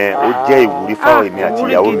mọ́ wa yẹn ó jẹ́ ìwúrí fáwọn èmi àti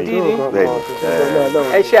ìyàwó mi bẹ́ẹ̀ ni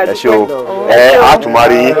ẹ ṣe o á tún máa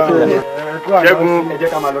rí yín. Ṣẹ́gun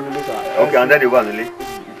ok àwọn dáàdi wà nílé.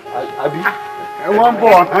 ẹ wọ́n ń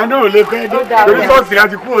bọ̀ àwọn náà ò lè pẹ́ dé lórí sọ́ọ̀sì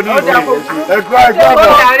láti kúrò ní ìlú ẹ̀kọ́ ẹ̀kọ́ àbọ̀.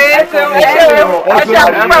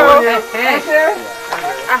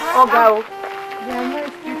 ọ̀gá o.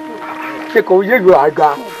 ṣé kò yé ìlú àga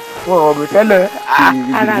wọn ò rò tẹ́lẹ̀.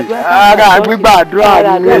 ara gbígbà àdúrà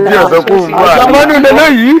ní etí ọ̀sán kò ń bọ̀. àjọmọ́nù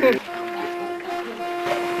lélẹ́yìí.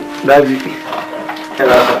 dájú ẹ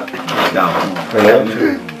lọ́sà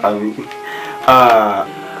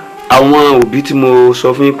àwọn òbí tí mo sọ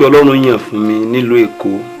fún yín pé Ọlọ́run yàn fún mi nílùú Èkó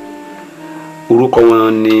orúkọ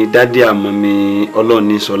wọn ni dádì àmọ́ mi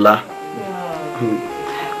Ọlọ́runníṣọlá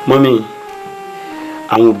mọ́mì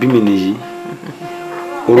àwọn òbí mi nìyí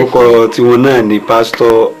orúkọ tiwọn náà ni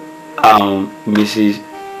pásítọ̀ Mrs.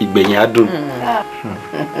 Ìgbẹ̀yìnádùn.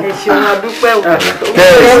 ẹ ṣeun adúpẹ́ o. tẹ́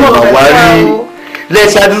ẹ sì wá rí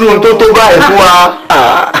lẹ́sẹ̀ àdúró tó tó báyìí fún wa.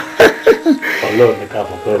 Ọlọ́run ní ká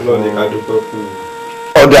dúpẹ́ fún un.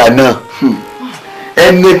 ọ̀dà náà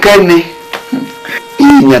ẹnikẹ́ni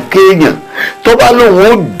èèyàn kéèyàn tó bá lóun ó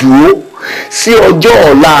dúró sí ọjọ́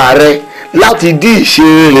ọ̀la rẹ láti dí ìṣe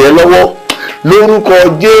rẹ lọ́wọ́ lórúkọ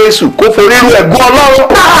Jésù kó forí rú ẹ̀gún Ọlọ́run.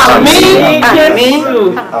 àmín àmín.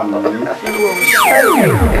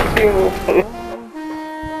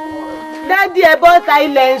 dádì ẹ bọ́ta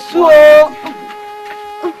ilẹ̀ ń sú o.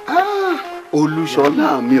 Olúṣọlá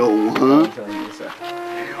mi ọ̀wọ́n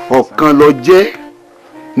ọ̀kan lọ jẹ́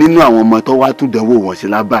nínú àwọn ọmọ tó wá tún dánwò wọn sí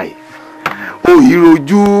lábàáyé ó yí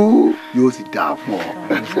rojú yóò sì dáa fún ọ.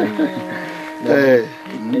 ẹ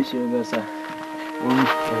ṣeun gan sa mo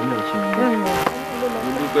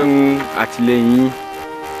dúpẹ́ fún àtìlẹ́yìn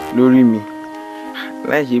lórí mi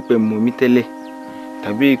láì ṣe pé mọ̀ mí tẹ́lẹ̀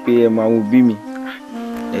tàbí pé ẹ máa wo bí mi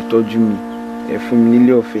ẹ tọ́jú mi ẹ fún mi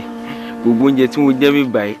nílé ọ̀fẹ́ gbogbo oúnjẹ tí mo jẹ mi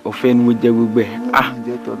báyìí ọ̀fẹ́ ni mo jẹ gbogbo ẹ̀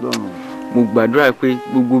mo gbàdúrà pé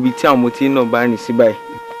gbogbo ibi tí àwọn ọmọ tí náà bá rìn sí báyìí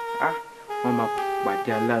wọ́n máa pàdé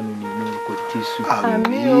ìjà lánàá ní orúkọ Jésù.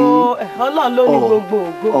 Àmín o, Ọlọ́run ló ní gbogbo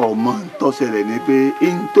ògo. Ọmọ tó ṣẹlẹ̀ ni pé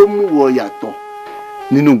ẹni tó mú wọ yàtọ̀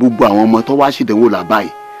nínú gbogbo àwọn ọmọ tó wá ṣèdánwò làbáyé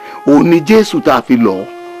òun ni Jésù tá a fi lọ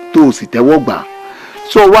tó o sì tẹ́wọ́ gbà.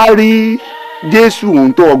 Sọ wá rí Jésù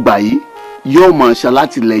òun tó ọgbà yìí yóò mọ̀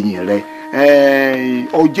ṣalátìlẹ́yìn rẹ.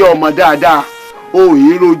 Ó jẹ́ ọmọ dáadáa, o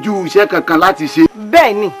ì rojú iṣẹ́ kankan láti ṣe.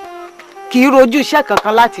 Bẹ́ẹ̀ ni, kì í rojú iṣẹ́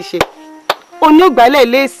kankan láti ṣe. Oní ògbálẹ̀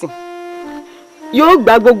ilé ìsìn yóò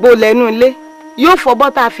gba gbogbo lẹ́nu ilé, yóò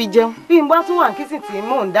fọbọ́ tá a fi jẹun. Bí n bá tún wà ní kìsìn tí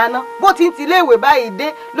mò ń dáná, bó ti ń ti iléèwé báyìí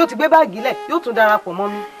dé ló ti gbé báàgì lẹ̀, yóò tún darapọ̀ mọ́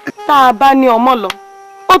mi. Tá a bá ní ọmọ lọ,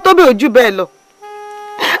 ó tó bí ojú bẹ́ẹ̀ lọ.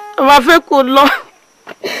 Àwa fẹ́ kó lọ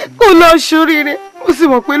ṣoríire, mo sì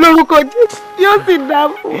mọ̀ pé lórúkọ Jésù yóò sì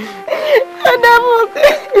dáàbò. Ẹ dáàbò sí.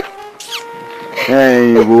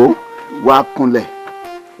 Ìwọ wá kúnlẹ̀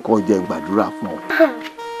kó jẹ́ gbàdúrà fún ọ.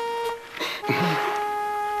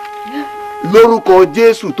 Lórúkọ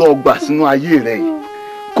Jésù tó gbà sínú ayé rẹ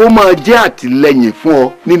kó máa jẹ́ àtìlẹ́yìn fún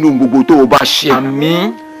ọ nínú gbogbo tó o bá ṣe.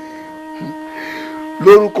 Àmín.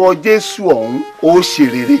 Lórúkọ Jésù ọ̀hún ó ṣe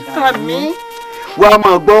rere. Àmín. Wá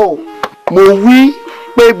máa gbọ́ ọ, mo wí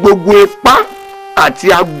pé gbogbo ipá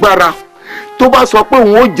àti agbára tó bá sọ pé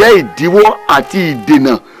òun ó jẹ́ ìdíwọ́ àti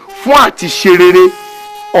ìdènà fún àti ṣe rere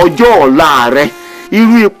ọjọ́ ọ̀la rẹ,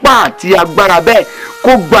 irú ipá àti agbára bẹ́ẹ̀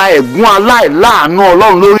kó gba ẹ̀gún aláìláàánú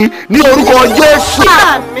Ọlọ́run lórí ní orúkọ Jésù.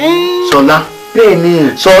 Àmín. Ṣọlá. Bẹ́ẹ̀ ni.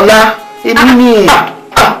 Ṣọlá. Èmi ni.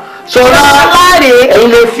 Ṣọlá láre ẹ̀yin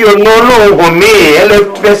lè fi ọ̀nà Ọlọ́run hàn mí ẹ lè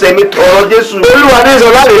fẹsẹ̀ mi tọrọ Jésù. Olúwa ní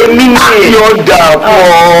Ṣọlá rè mí ní. Yóò dà fún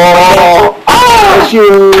ọ. Ṣé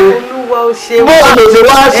o bóòlù ṣe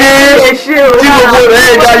wá ṣe tí gbogbo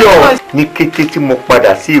rẹ̀ dayọ̀. Ní kété tí mo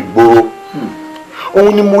padà sí ìgboro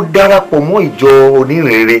òun ni mo darapọ̀ mọ́ ìjọ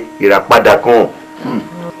onírèrè ìràpadà kan.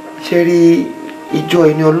 Ṣé rí ìjọ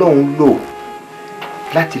ẹni Ọlọ́run lò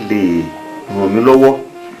láti lè ràn mí lọ́wọ́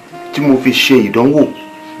tí mo fi ṣe ìdánwò.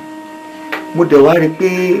 Mo dẹ̀ wá rí pé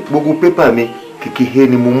gbogbo pépà mi kìkì he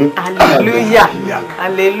ni mo mú. Hallelujah.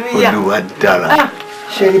 Hallelujah. Olúwa dára.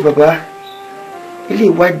 Ṣé rí bàbá ilé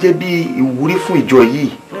wa jẹ́ bí ìwúrí fún ìjọ yìí.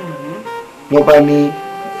 Wọ́n bá ní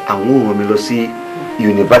àwọn ò ràn mí lọ sí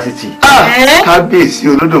yunifásitì. Kábíyèsí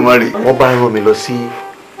Olódùmarè. Wọ́n bá rán mi lọ sí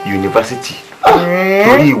yunifásitì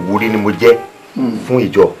torí ìwúrí ni mo jẹ́ fún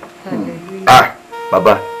ìjọ.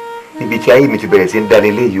 Bàbá ibi tí ayé mi ti bẹ̀rẹ̀ sí ń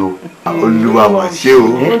dání léyìí o. Olúwa mà ṣe o.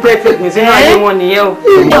 Ń tẹ́ ti pín sínú ayé wọn nìyẹn o.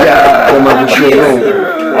 Ọmọ mi ṣe Ọlọ́run.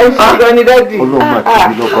 Ẹ ṣe gan ni dádì. Ọlọ́run máa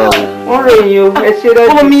tóbi lọ́ba o. Wọ́n ròyìn o. Ẹ ṣe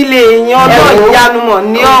dádì. Omi lè yan ọlọ́ ìyanu mọ̀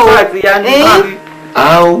ní ọ̀hún.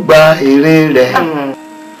 A ó gba èrè rẹ̀.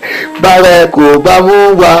 Bàrẹ̀ kò bá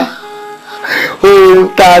mú wa. Ohun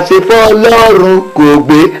tá a ṣe fọ́lọ́run kò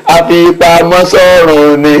gbé àfipamọ́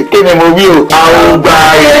sọ́run ni. Kí ni mo wí o? A ó gba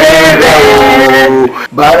èrè rẹ̀ o.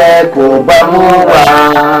 Bàrẹ̀ kò bá mú wa.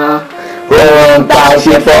 Ohun tá a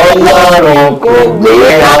ṣe fọ́lọ́run kò gbé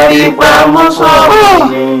àfipamọ́ sọ́run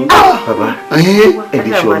ni. Bàbá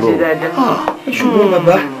ẹ̀dí ṣe Ọlọ́run. Ṣùgbọ́n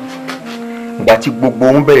bàbá ìgbà tí gbogbo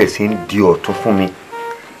ohun bẹ̀rẹ̀ sí ń di ọ̀tun fún mi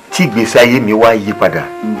tí ìgbésí ayé mi wá yí padà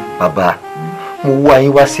bàbá mo wá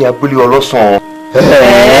yín wá sí abúlé ọlọ́sàn.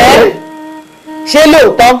 Ṣé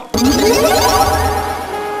lóòótọ́?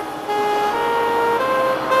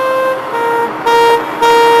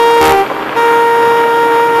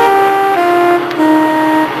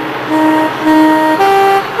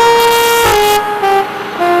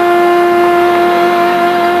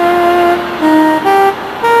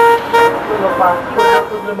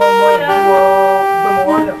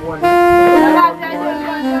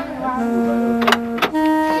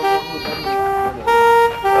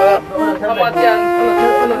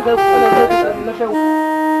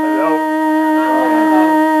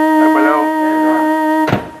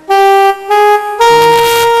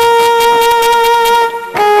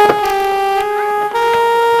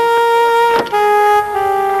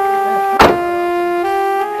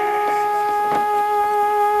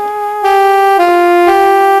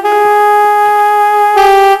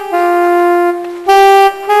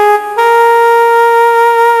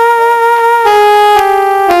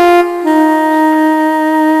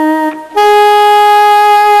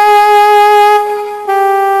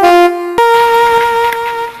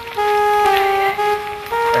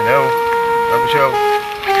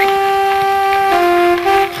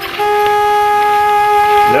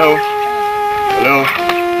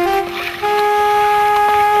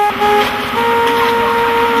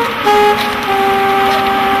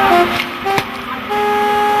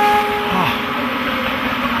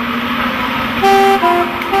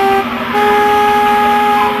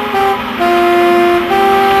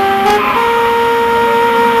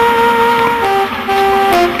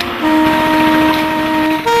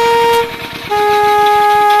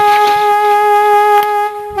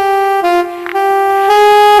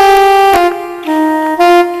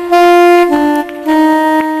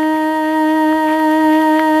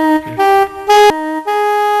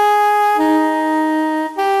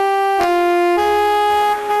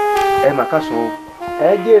 káàsán o.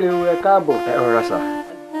 ẹ jèrè o, ẹ káàbọ̀. ẹ rọra sà.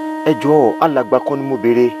 ẹ jọ̀ọ́ alàgbà kan ni mo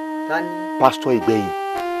béèrè. pásítọ̀ Ìgbẹ̀yìn.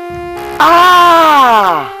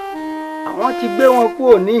 àwọn ti gbé wọn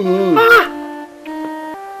kúrò níhìn.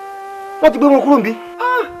 wọ́n ti gbé wọn kúrò níbí.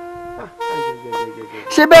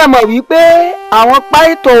 ṣé bẹ́ẹ̀ mọ̀ wípé àwọn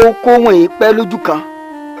páìtọ̀ oko wọ̀nyí pẹ́ lójú kan.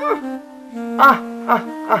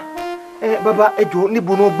 bàbá ẹ jọ̀ọ́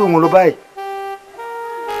níbo ni wọ́n gbé wọn lọ báyìí.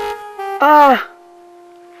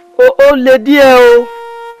 ó le díẹ̀ o,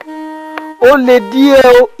 ó le díẹ̀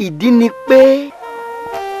o. ìdí ni pé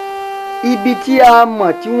ibi tí a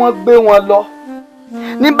mọ̀ tí wọ́n gbé wọn lọ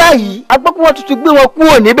ní báyìí a gbọ́ pé wọ́n tuntun gbé wọn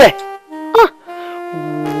kúrò níbẹ̀.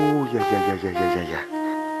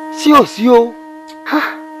 sí ò sí o.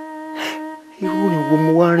 irú ni wo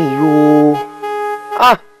mo wá rìn yóò.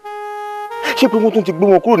 ṣé pé wọ́n tún ti gbé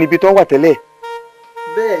wọn kúrò níbi tó wà tẹ́lẹ̀.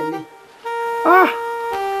 bẹ́ẹ̀ ni.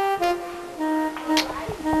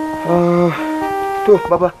 tó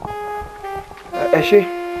bàbá ẹ ṣé.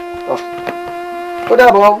 ó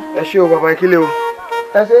dàbọ̀. ẹ ṣé o bàbá ẹ kílẹ̀ o.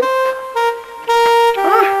 ẹ ṣé.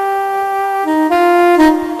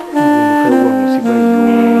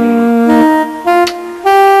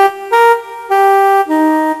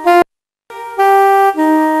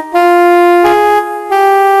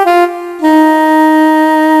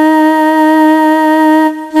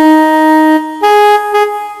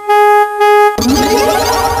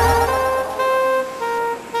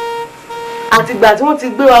 àtìgbà tí wọ́n ti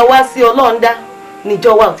gbé wa wá sí ọlọ́ọ̀dá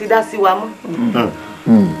níjọ wa ò ti dá sí wa mọ́.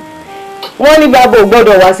 wọ́n ní bàbá ò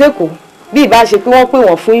gbọ́dọ̀ wá sẹ́kọ̀ọ́ bí ìbá ṣe pé wọ́n pè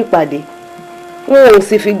wọ́n fún ìpàdé wọn ò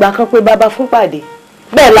sì fìgbà kan pé bàbá fún ìpàdé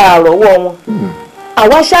bẹ́ẹ̀ la àrọ́wọ́ wọn.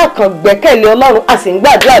 àwa ṣáà kàn gbẹ́kẹ̀lé ọlọ́run a sì ń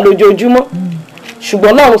gbàdúrà lójoojúmọ́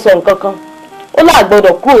ṣùgbọ́n ọlọ́run sọ nǹkan kan ó là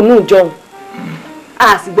gbọ́dọ̀ kúrò ní ìjọun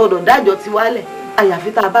a sì gbọ́dọ̀ dájọ́ ti wálẹ̀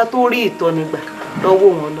àyàfi tá a bá tó rí ìtọ́nigbà lọ́wọ́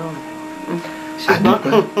wọn lọ́rùn.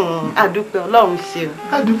 ṣùgbọ́n adúpẹ́ ọlọ́run ṣeun.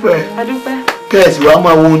 adúpẹ́. kẹ́ẹ̀sì wa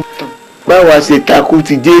máa wo báwa ṣe takú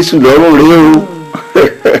ti Jésù lọ́rùn rẹ o.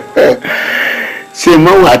 ṣe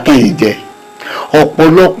mọ́ wàá tàn yìí jẹ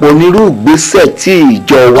ọ̀pọ̀lọpọ̀ nírú ìgbésẹ̀ tí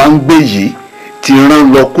ìjọ wa ń gbé yìí ti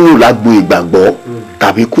rán lọ kúrò lágbo ìgbàgbọ́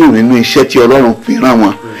tàbí kúrò nínú iṣẹ́ tí Ọlọ́run fi rán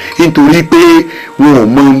wọn nítorí pé wọn ò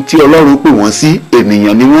mọ ohun tí Ọlọ́run pè wọ́n sí,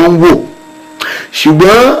 ènìyàn ni wọ́n ń wò.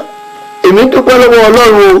 ṣùgbọ́n èmi dúpẹ́ lọ́wọ́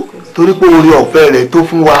Ọlọ́run o torí pé oore ọ̀fẹ́ rẹ̀ tó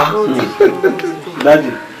fún wa. Daddy,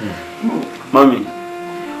 mọ́mí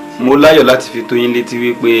mo láyọ̀ láti fi tó yín létí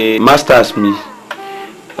wípé masters mi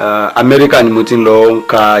Amẹ́ríkà ni mo ti ń lọ ń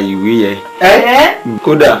ka ìwé yẹn.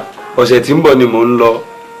 kódà ọ̀sẹ̀ tí ń bọ̀ ni mò ń lọ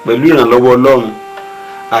pẹ̀lú ìrànlọ́wọ́ Ọlọ́run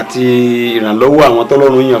àti ìrànlọ́wọ́ àwọn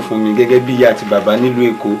tọ́lọ́run yàn fún mi gẹ́gẹ́ bí ìyá àti bàbá nílùú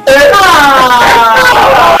Èkó.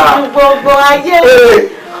 gbogbo ayé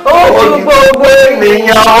ojú gbogbo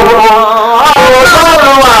ènìyàn Ọlọ́run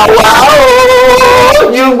àwa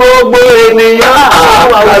ojú gbogbo ènìyàn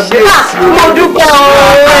àwa ṣe. mo dúpẹ́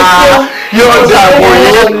ọ̀rọ̀ yóò dà wọ́n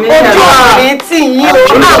yẹn. ojú àmì tì yín o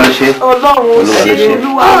Ọlọ́run ṣe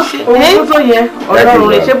Olúwa ṣe. òun tó yẹ Ọlọ́run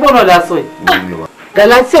rẹ̀ ṣé bọ́ọ̀nà lásán yìí.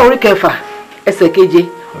 Gálátíà orí 6 ẹsẹ̀ 7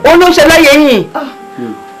 ó ló ṣe láyé yìí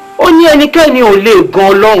ó ní ẹnikẹ́ni ò lè gan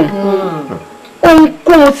Ọlọ́run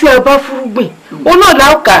ohunkóhun tí a bá fúrúgbìn ó náà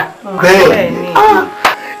láòkà. bẹ́ẹ̀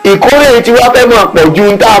ìkórè tí wàá fẹ́ máa pọ̀ ju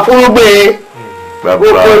ń tá a fúrúgbìn. bàbá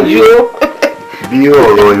bí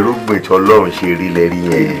ọ̀rọ̀ irúgbìn tí Ọlọ́run ṣe rí lẹ́rí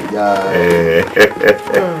yẹn.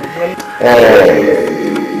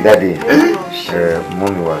 Daddy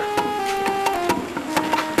mọ́mí wa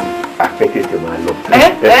afẹ́tẹ̀tẹ̀ máa lọ.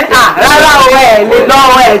 rárá o ẹ̀ lè lọ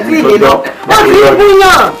ẹ̀ tí ì lè lọ wọ́n ti ń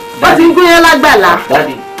gúnyàn wọ́n ti ń gúnyàn lágbàlá.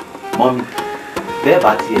 Daddy mọ́mí bẹ́ẹ̀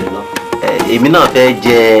bá tiẹ̀ lọ. èmi náà fẹ́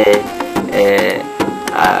jẹ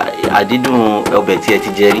àdídùn ọbẹ̀ tí ẹ ti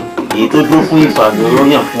jẹ rí èyí tó dún fún ìfàmì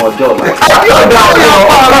oróyàn fún ọjọ́ ọ̀la.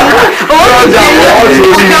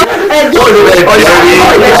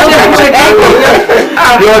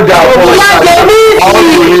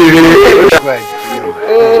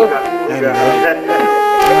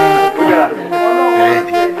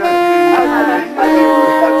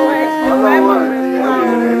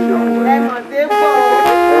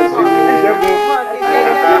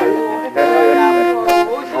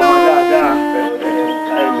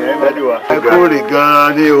 ẹ kúrè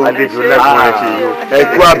gan-an ni o ẹ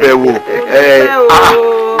kú àbẹ̀wò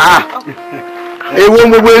ewo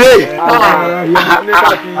gbogbo eré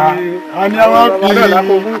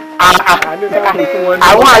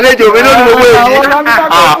àwọn àlejò mi ló ní gbogbo èyí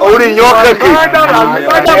orí yan kẹ̀kẹ́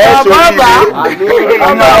ẹ sọ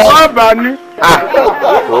yìí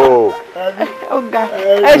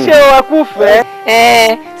ẹ ṣe o ẹ kú fẹ́.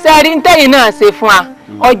 sẹ́ẹ̀rí ń tẹ̀yìn náà ṣe fún wa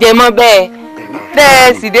ọjẹ́ mọ́ bẹ́ẹ̀ tẹ́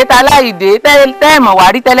ẹ sì dé ta aláìdé tẹ́ ẹ mọ̀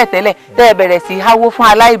wá rí tẹ́lẹ̀tẹ́lẹ̀ tẹ́ ẹ bẹ̀rẹ̀ sí háwó fún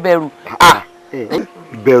aláìbẹ̀rù.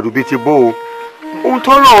 Bẹ̀rù bíi ti bó o ohun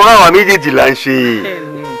tó ràn wọ́n àwọn méjèèjì là ń ṣe.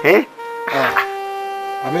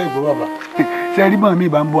 àbẹ́ ìgbó bàbá ṣe rí bọ́n mi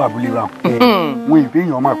bá ń bọ́ abúlé wa wọn ìfẹ́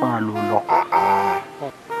èèyàn máa pa wọn lò lọ.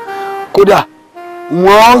 kódà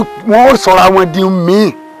wọ́n sọra wọn di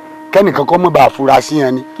míì kẹ́nìkan kọ́ mọ̀ bá fura sí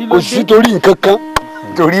yẹn ni kò sí torí nǹkan kan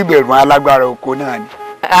torí ìbẹ̀rù alágbára oko náà ni.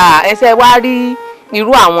 ẹsẹ̀ wá rí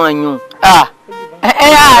irú àwọn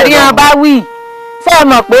èèyàn àríyàn bá wí ṣé ẹ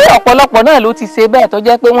mọ̀ pé ọ̀pọ̀lọpọ̀ náà ló ti ṣe bẹ́ẹ̀ tó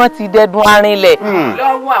jẹ́ pé wọ́n ti dẹdun arinlẹ̀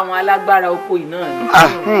lọ́wọ́ àwọn alágbára oko yìí náà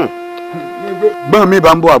ni. gbọ́n mi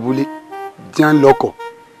bá ń bọ̀ abúlé tí wọ́n ń lọkọ̀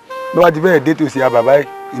bí wọ́n ti fẹ́ẹ̀ dé tòsí àbàbá yìí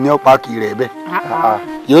ìní ọ̀pá kì í rẹ̀ bẹ́ẹ̀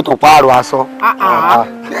yóò tún pààrọ̀ aṣọ.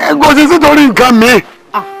 kò sí sí torí nǹkan mi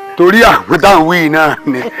torí àwọn táwọn wí náà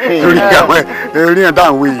ni torí àwọn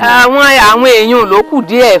táwọn wí. àwọn èèyàn ló kù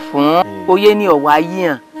díẹ̀ fún oyè ní ọ̀wá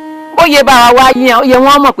yíyan bóyá bá wa wá yíyan ó yẹ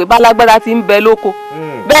wọ́n mọ̀ pé bálágbára ti ń bẹ lóko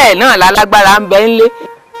bẹ́ẹ̀ náà lálágbára ń bẹ ńlé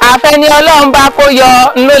àfẹni Ọlọ́run bá kó yọ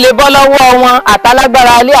ń ló lè bọ́ lọ́wọ́ wọn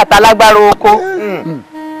àtàlágbára alé àtàlágbára oko.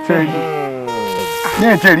 ní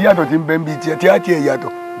ẹ̀tẹ̀ rí yàtọ̀ tí ń bẹ ń bi tiẹ̀ tí á tiẹ̀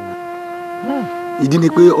yàtọ̀ ìdí ni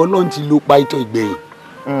pé Ọlọ́run ti lo pa ìtọ̀ ìgbẹ̀yìn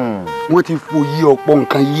wọ́n ti fòye ọ̀pọ̀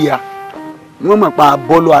nǹkan yíya wọ́n mọ̀ pa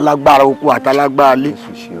bọ́ọ̀lù alágbára oko àtàlágbára alé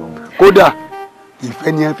kódà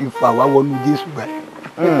ìfẹ́ ni wọ́n fi fà wá wọnú Jésù báyìí.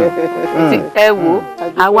 ẹ wò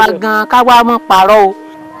àwa gan káwá mọ́ parọ́ o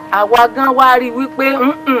àwa gan wá rí wípé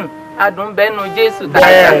adùn bẹnu Jésù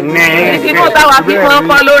dáadáa títí kò táwa fi kàn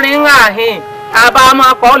kọ́ lórí ń àhìn àbá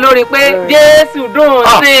máa kọ́ lórí pé Jésù dùn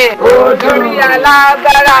sí lórí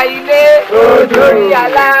alágbára ilé lórí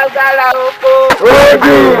alágbára oko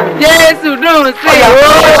Jésù dùn sí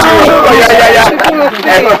Jésù dùn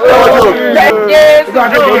sí Jésù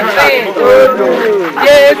dùn sí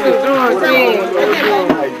Jésù dùn sí.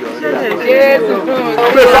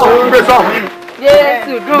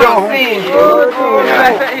 Jésù dùn sí.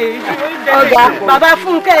 ọ̀gá bàbá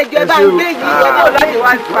Fúnkẹ́ ẹjọ́ bá ń gbé yìí ẹjọ́ láti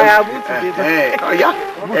wá fàyà bùtù dé. ọ̀yá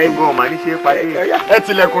ẹ̀gbọ́n ọ̀mà ní ṣe pàdé. ẹ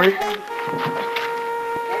tilẹ̀kùn yín.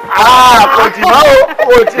 kò tí mọ́ o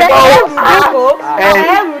kò tí mọ́ o.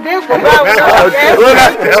 ẹrù dé kò bá wù.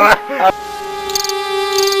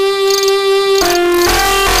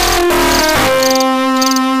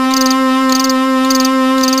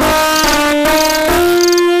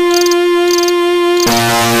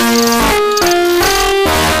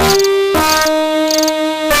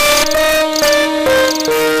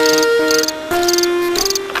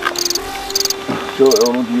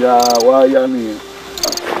 ọ̀run ti ya wá yá nìyẹn.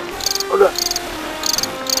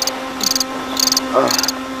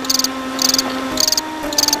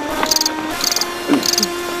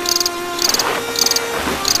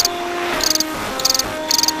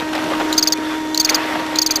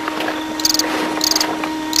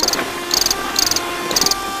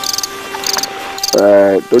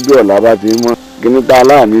 tójú ọ̀la bá ti mọ́ kí ní tá a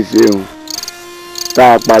láàánú ṣe òun tá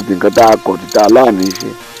a pa tìǹkan tá a kọ̀ tí tá a láàánú ṣe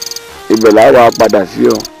ibẹ̀ láwa padà sí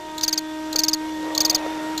ọ.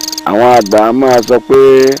 àwọn àgbà máa sọ pé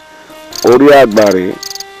orí àgbàre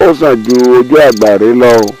ó sàn ju ojú àgbàre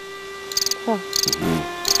lọ o.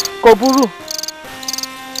 kò burú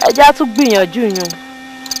ẹjẹ́ á tún gbìyànjú yun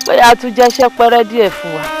bóyá a tún jẹ́ṣẹ́ pẹ́rẹ́ díẹ̀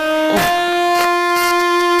fún wa.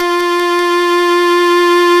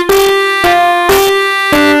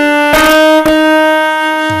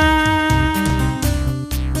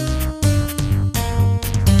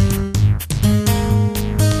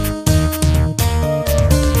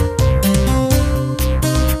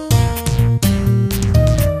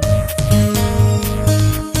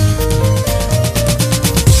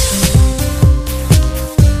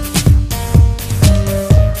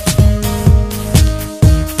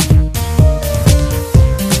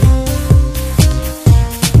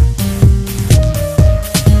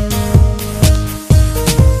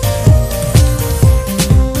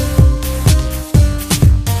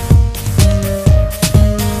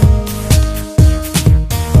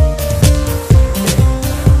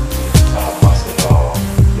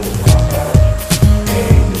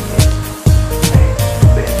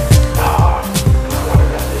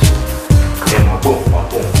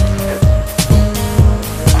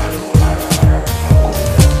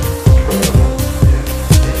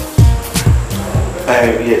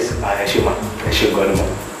 yes ẹ ṣe ma ẹ ṣe gan ni mo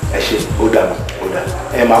ẹ ṣe ó dà mọ ó dà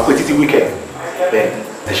ẹ máa pé títí weekend bẹ́ẹ̀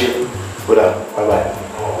ẹ ṣe ó dà bye bye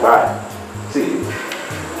bye see you.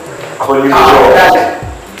 akọni mi ló wọ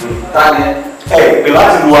tani ẹ pè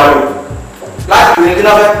láti lu wa lò láti lu kí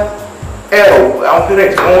náà fẹ́. ẹ o àwọn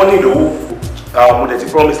parents wọn ní ìlówó mo dẹ̀ ti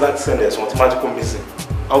promise láti send ẹ̀sùn automatic missing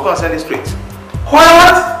I will go and send it straight.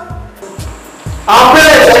 What? Àwọn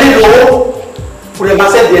parents ẹni lówó kò lè máa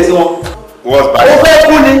sẹ́ẹ̀dì ẹ̀ sí wọn. What's bad? Ó fẹ́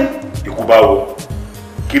kú ni. Ikú bá wo?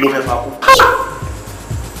 Kí ló fẹ́ fa kú?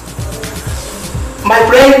 My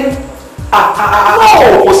friend.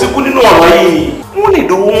 No, kò sí kú nínú ọ̀rọ̀ yìí. Wọ́n lè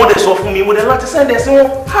dòwó wọn dẹ̀ sọ fún mi, mo dẹ̀ láti sẹ́ẹ̀dì ẹ̀ sí wọn.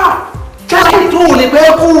 Jáde tó ò lè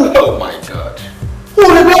gbẹ́ kú. Oh my God. Ò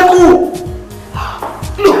lè gbẹ́ kú.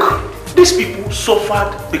 Look, these people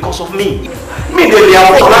suffered because of me. Me dey lè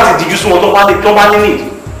afford láti díjú sí wọn tó bá ní need.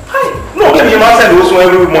 No, bẹ́ẹ̀ ni máa ń send owó sún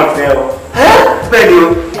every month ẹ o. Bẹ́ẹ̀ ni o.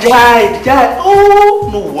 Jai, oh,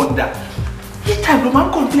 no wonder. Each time ló máa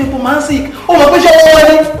ń complain for man sick. Ó mọ̀ pé ṣé wọ́n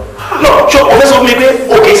ní. No, ṣé o fẹ́ sọ fún mi pé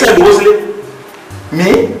o kì í send owó sílé?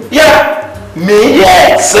 Me? Yeah. Me?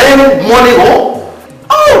 Yeah. Send money home?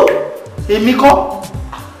 Oh! Èmi kọ́.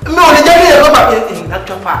 Mi ò lè jẹ́ kí ẹ̀rọ bàbá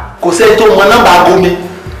ìdájọ́fà. Kò sẹ́ni tó mọ nọ́mbà aago mi.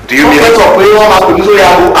 Do you mean? Wọ́n fẹ́ sọ pé wọ́n máa pè mí sórí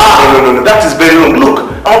aago. No, that is very wrong. Look,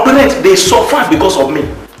 our parents, they suffered because of me.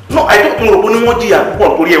 No, I don't know when wọ́n jìyà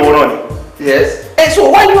púpọ̀ torí ẹ̀wọ̀n náà ni. Yes. And so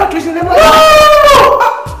why you are treating them like that? No!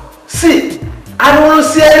 See, I don't want to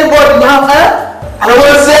see anybody now, I don't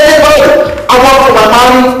want to see anybody. I want for my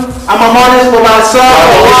money. I'm a money for my son.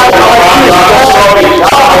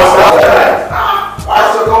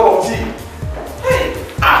 What's your cup of tea?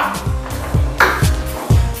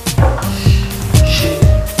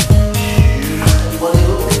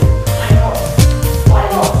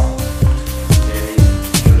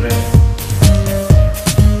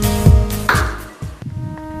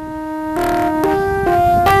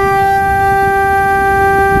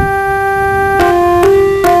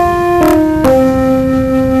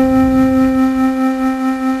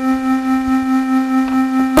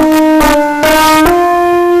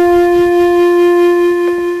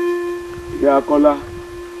 Kọ́lá.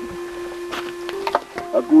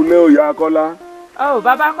 Àkúlé ò yá Kọ́lá.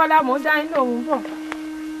 Bàbá Kọ́lá mò ń dá inú òun bọ̀.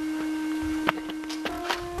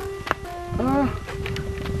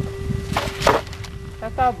 Ẹ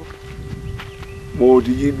káàbọ̀. Mo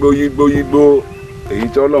ti yígbó èyí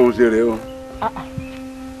tí Ọlọ́run ṣe rèé o.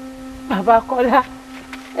 Bàbá Kọ́lá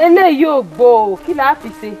eléyìí ò gbó o kí la fi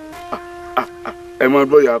ṣe. Ẹ máa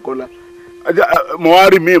gbọ́ ìyá Kọ́lá. Mo wá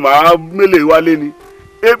rí mi màá mélèé wálé ni.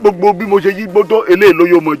 Gbogbo bí mo ṣe yígbó tó eléyìí ló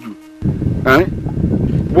yóò mọ jù.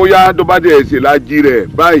 Bóyá tó bá dẹ̀ ṣe lájí rẹ̀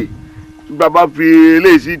báyìí bàbá fi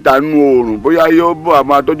eléyìí sí ìtànú oòrùn bóyá yóò bọ̀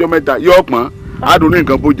àmọ́ àtọ́jọ́ mẹ́ta yóò pọ́n àdùn ní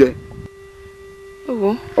nǹkan bó jẹ.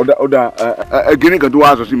 Ọ̀dà ẹ̀gínní kan tó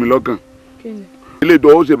wá aṣọ sí mi lọ́kàn. Eléyìí tó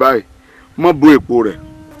ó ṣe báyìí mọ́ bó èpo rẹ̀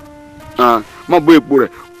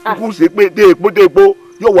kúkú ṣe pé dé epo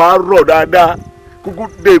yóò wá rọ̀ dáadáa kúkú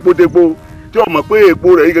dé epo tí o mọ̀ pé èpo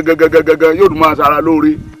rẹ̀ yìí gangan yóò tún máa ṣara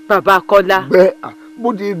lóore. Bàbá Kọ́lá. Bẹ́ẹ̀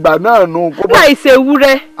bó ti gbà náà nù. Láì ṣe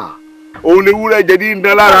wúrẹ́. Òun lè wúrẹ́ jẹ ní ń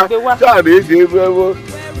dán lára sáàdé ṣe é fẹ́ wọ́n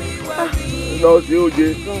lọ sí oje.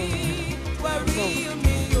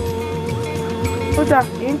 Ó dà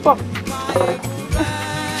kí n pọ̀.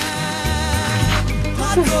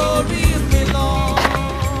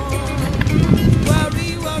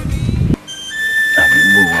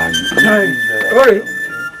 Ọ̀rẹ́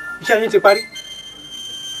iṣẹ́ yín ti parí.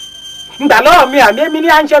 Ngbà lọ́wọ́ mi àmì èmi ní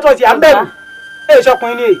à ń ṣe tó ti à ń bẹ̀rù. Ẹ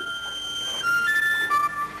ṣọkùnrin ni èyí.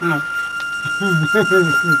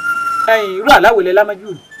 Ẹyin irú àláwòlẹ̀ lámájú.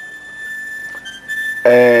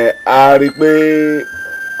 A rí i pé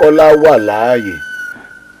Kọ́lá wà láàyè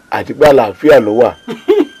àti pé àlàáfíà ló wà.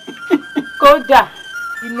 Kódà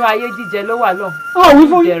inú ayé jíjẹ ló wà lọ́hùn. Ó wí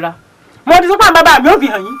fún yín. Mo ti sọ pé bàbá mi ò fi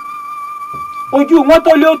hàn yín. Ojú wọn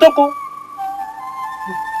tó lé ó tó kó.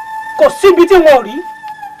 Kò síbi tí wọn ò rí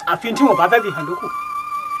àfi tí wọn bá fẹ́ fi hàn lókù.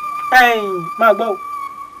 Máa gbọ́ o.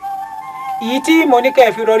 Èyí tí mo ní kẹ́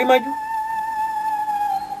ẹ fi rọrí mọ́jú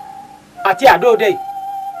àti àdóòdè yìí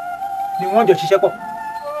ni wọ́n jọ ṣiṣẹ́ pọ̀.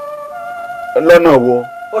 Lọ́nà wo?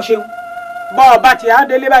 Ó ṣeun bọ́ ọ bá ti á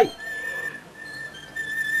délé báyìí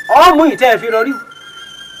ọ mú ìtẹ́ ẹ fi rọrí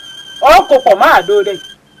ọ kò pọ̀ má àdóòdè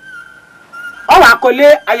yìí ọ wàá kó lé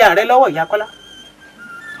aya rẹ lọ́wọ́ ìyá Kọ́lá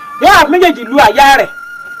bí àwọn méjèèjì lu àyà rẹ̀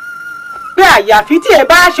pé àyàfi tí ẹ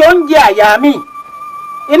bá ṣe oúnjẹ àyà mi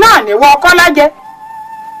iná àníwọ̀ Kọ́lá jẹ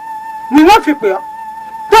ni wọ́n fi pè ọ́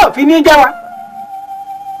tó fi ní jẹ́ wa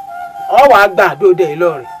ọ wàá gba àdóòdè yìí lọ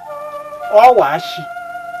rẹ̀ ọ wàá ṣí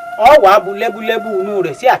ọ wàá bu lẹ́búlẹ́bú inú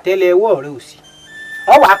rẹ̀ sí àtẹ́lẹwọ́ rẹ̀ òsì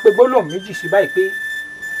ọ wàá pe gbólóhùn méjì sí báyìí pé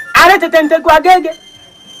ààrẹ tètè ń tẹ́gbọ́ agége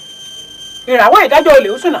ìràwọ̀ ìdájọ́ olè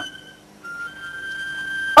ó sùnà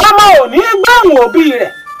ọmọ ò ní gbóhùn òbí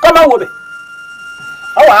rẹ̀ kọ́ máa wò bẹ̀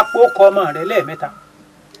ọ wàá po ọkọ ọmọ rẹ̀ lẹ́ẹ̀mẹ́ta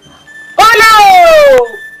Kọ́lá o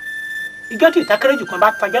ìjọ tí ìtakẹ́rẹ́jù kan bá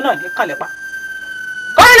tajọ́ náà ní kàlẹ́ pa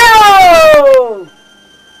Kọ́lá o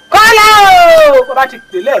Kọ́lá o bá ti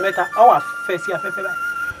pè lẹ́ẹ̀mẹ́ta ọ wà fẹ́ sí afẹ́fẹ́ báyìí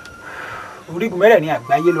orígun mẹ́rẹ̀ẹ̀rin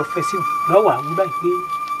àgbáyé lọ fẹ́ sí lọ́wọ́ àwọn báyìí pé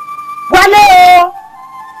wálé o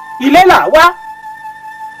ilé là wá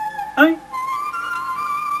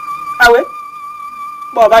àwẹ̀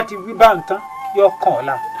bọ́ọ̀ bá ti wí bá nǹkan yọ kàn ọ́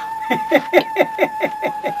la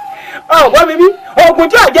ọ̀gbọ́n mi bí oògùn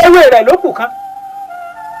tí àjẹ́ ìwé rẹ̀ ló kù kan.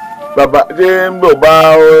 bàbá ṣé ń bọ̀ bá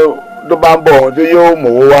tó bá ń bọ̀ ṣé yóò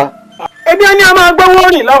mọ̀wó wá. èmi ẹni a máa gbówó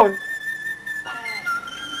rìn lọ́hùn.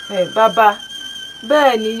 bàbá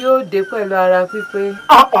bẹ́ẹ̀ ni yóò dé pẹ̀lú ara pípé.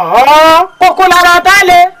 kókó lára tá a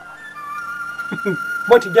lè.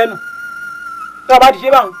 bó ti jẹ́ nù tí ọba ti ṣe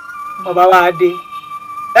báwọn ọba wa dé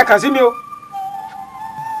ẹ kàn sí mi o.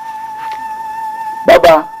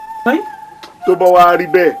 bàbá tó bá wá rí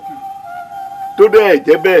bẹ́ẹ̀ tó dẹ̀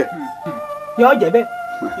jẹ́ bẹ́ẹ̀. yóò jẹ́ bẹ́ẹ̀.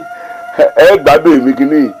 ẹ gbádùn èmi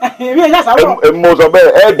kìíní. èmi ẹ̀yà sáwọ́. ẹ mọ sọ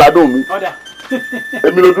bẹ́ẹ̀ ẹ gbádùn mi.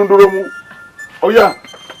 èmi ló tún dúró mú. ó yá.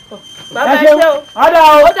 bàbá ẹ ṣe o. ọ̀dà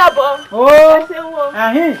o. ó dàbọ̀. ẹ ṣeun o.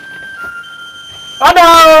 ọ̀dà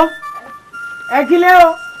o. ẹ kílẹ̀ o.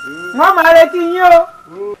 wọ́n máa retí yín o.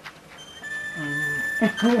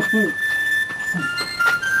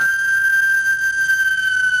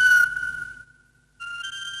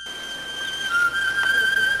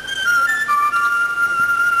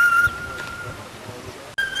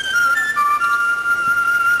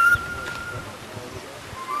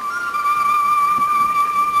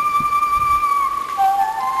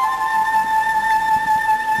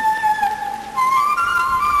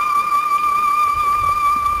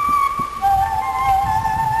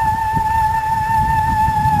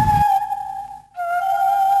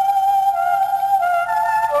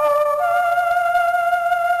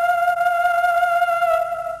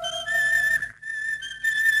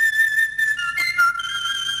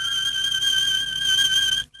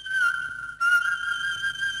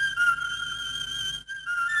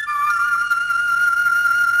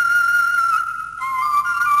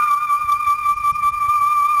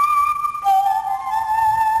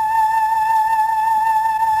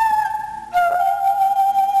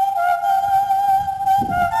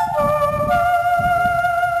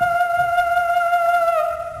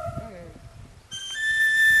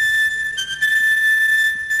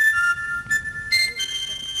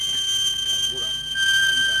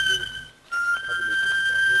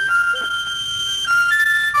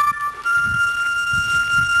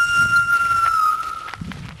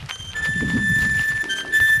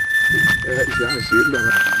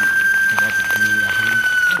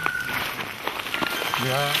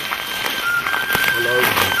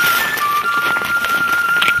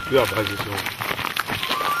 bí àbá ṣe sọ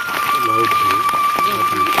ọlọ́run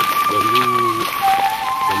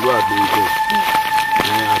pẹ̀lú àgbègbè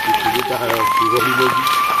àti kìlítà fi rọ́bí lójú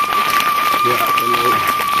ní àtọ́lọ́run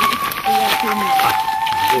àti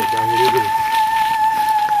ìdáhùn rere.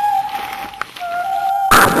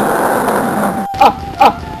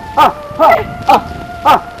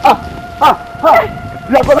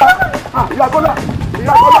 Ìyàgọ́lá ìyàgọ́lá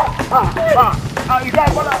ìyàgọ́lá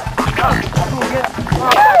ìyàgọ́lá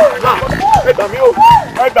ẹ gbà mí o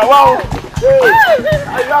ẹ gbà wá o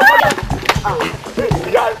ìyàgọ́lá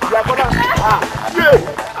ìyàgọ́lá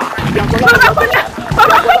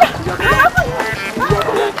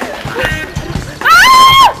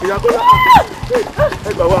ìyàgọ́lá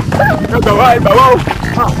ẹ gbà wá ẹ gbà wá o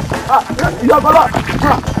ìyàgọ́lá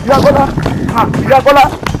ìyàgọ́lá ìyàgọ́lá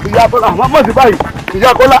ìyàgọ́lá àwọn ọmọ sí báyìí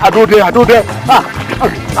ìyàgọ́lá àdóde àdóde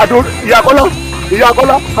àdóde ìyàgọ́lá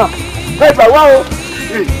ìyàgọ́lá ẹ gbà wá o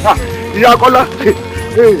ìyàgọ́lá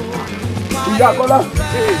ìyàgọ́lá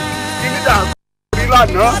kìnìjà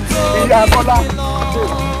ìlànà ìyàgọ́lá.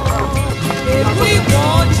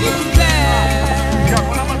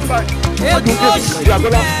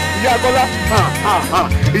 ìyàgọ́lá ìyàgọ́lá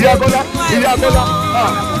ìyàgọ́lá ìyàgọ́lá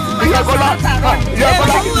ìyàgọ́lá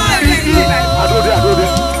ìyàgọ́lá ìdí àdóde àdóde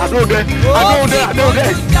àdóde àdóde àdóde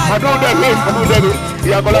àdóde mi àdóde mi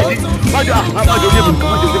ìyàgọ́lá yìí májò májò yé mi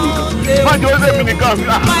májò yé mi nìkan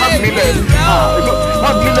májò yé mi nìkan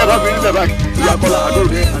májò nílẹ̀ bá mi nílẹ̀ báyìí ìyàgọ́lá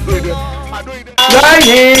àdóde àdóde.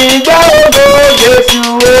 lẹ́yìn ìgbà ògo Jésù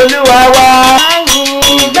Olúwa wa. lẹ́yìn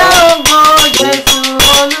ìgbà ògo Jésù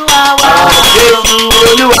Olúwa wa. Jésù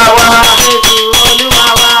Olúwa wa.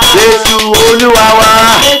 Jésù Olúwa wa.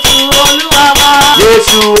 Jésù Olúwa wa.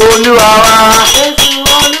 Jésù Olúwa wa.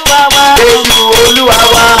 Jésù Olúwa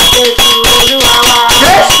wa. Jésù Olúwa wa.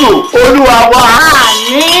 Jésù Olúwa wa.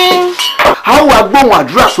 Àmín. A ó wá gbóhùn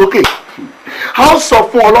àdúrà sókè. A ó sọ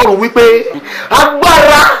fún Ọlọ́run wípé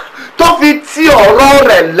agbára tó fi ti ọ̀rọ̀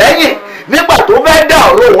rẹ̀ lẹ́yìn nígbà tó fẹ́ dá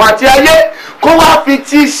ọ̀rọ̀ òun àti ayé kó wá fi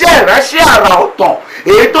ti iṣẹ́ ìránṣẹ́ àrà ọ̀tọ̀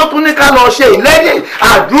èyí tó tún ní ká lọ ṣe ìlẹ́yìn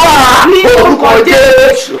àdúrà orúkọ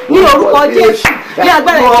Jésù. Ní orúkọ Jésù. Ní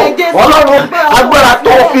agbára ìjẹ́ Jésù. Ọlọ́run agbára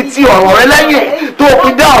tó fi ti ọ̀rọ̀ rẹ lẹ́yìn tó fi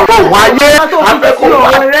dá ọ̀rọ̀ òun ayé afẹ́kọ̀ọ́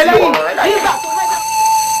wá ti ọ̀rọ̀ rẹ lẹ́yìn.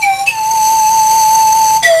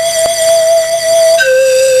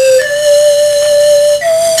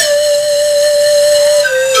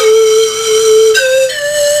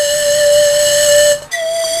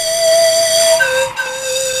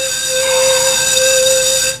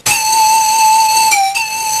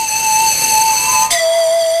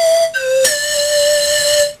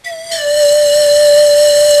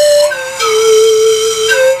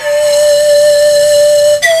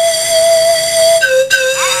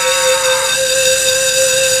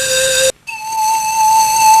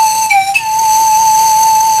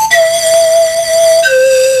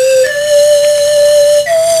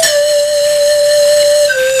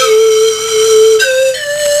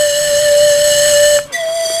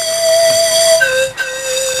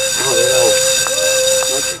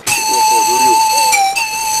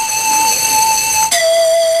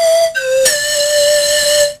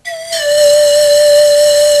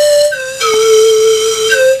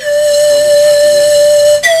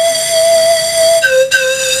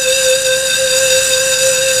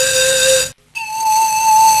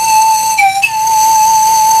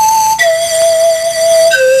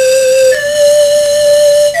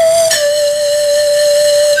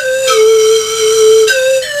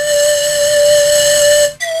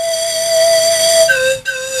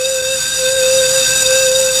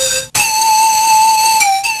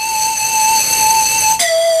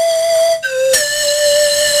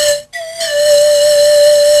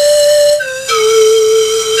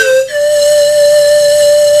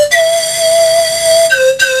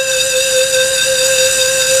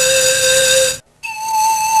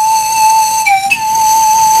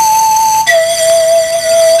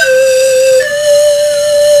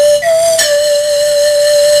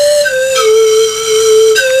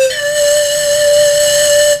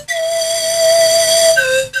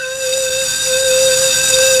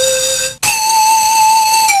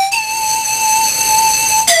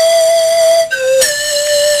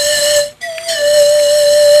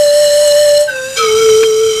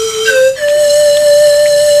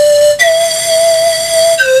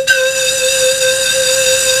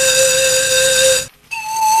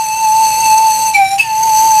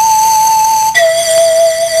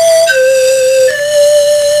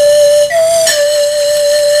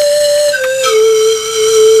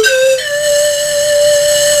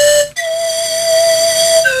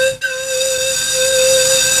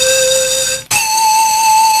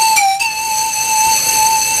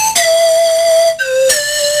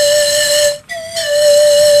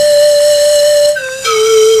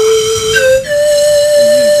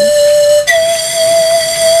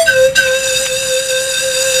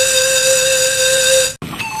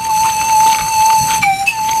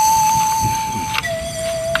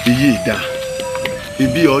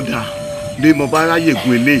 ibi ọ̀dà bí mo bá ráyè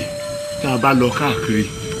gun eléyìí tá a bá lọ káàkiri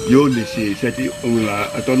yóò lè ṣe iṣẹ́ tí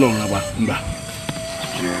ọlọ́run wa ń gbà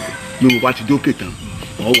bí mo bá ti dókè tán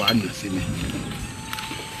ọ̀ wà á nà sí mi.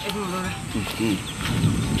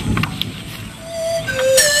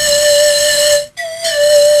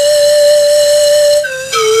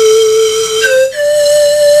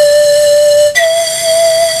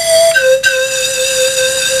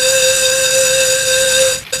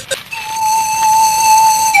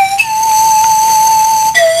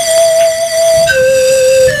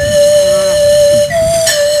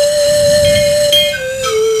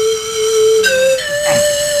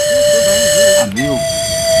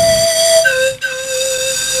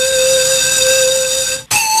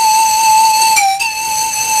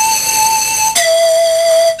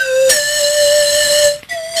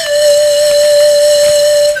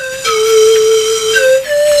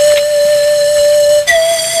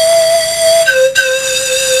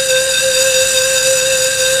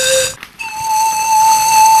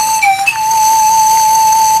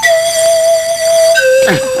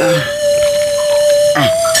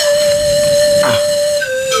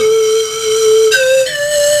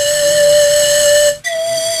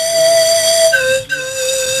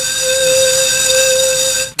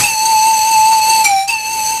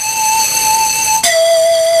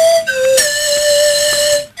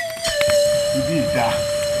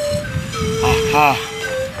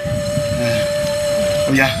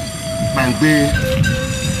 Oya, máa ń gbé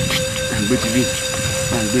tv,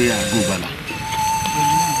 máa ń gbé àgbo bàlà.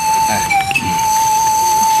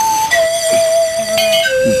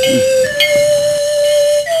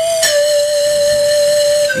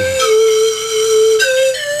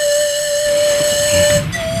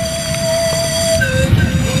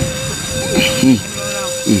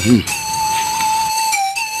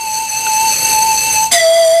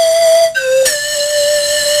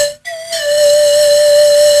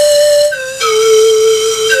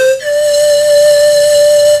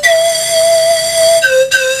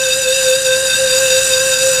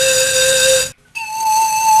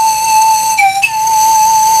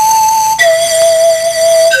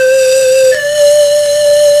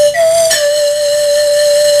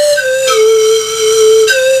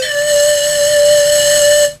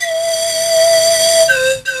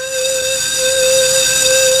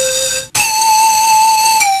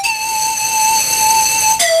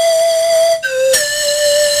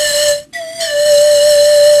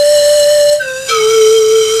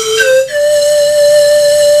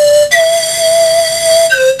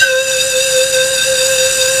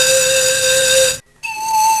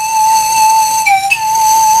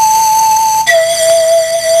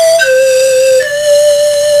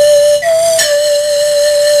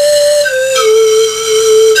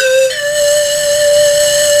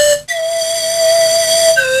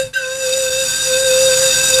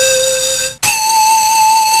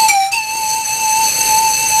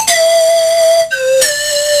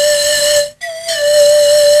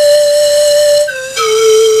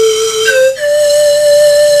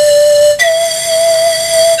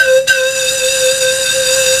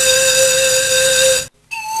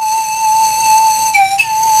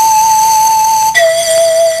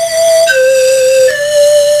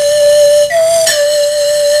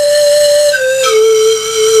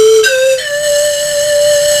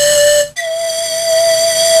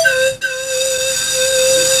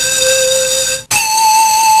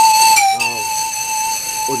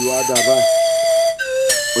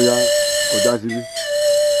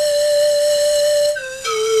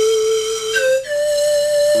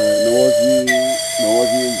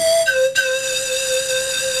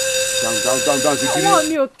 Ọwọ́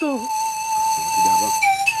mi ò tó.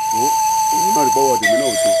 Òun náà rí pọ́wọ́ tèmi náà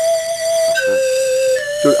ò tó.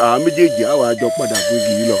 Àwọn méjèèjì àwọn àjọ padà fún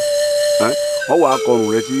igi yìí lọ. Wọ́n wà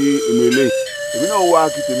akọrùn rẹ sí inú ilé. Èmi náà wá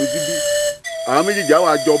kí tèmi síbí. Àwọn méjèèjì àwọn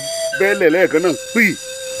àjọ bẹ́ẹ̀lẹ̀ lẹ́ẹ̀kan náà pì.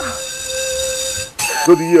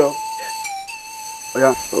 Tó ti yé ọ. Ọ̀ya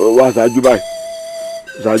wá ṣáájú báyìí.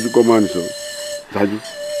 Ṣáájú kọ́ máa nìṣó. Ṣáájú.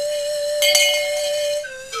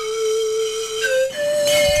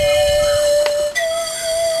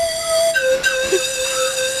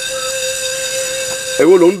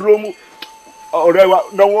 Èwo ló ń dúró mú ọ̀rẹ́ wa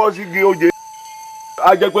náwó sí igi oje á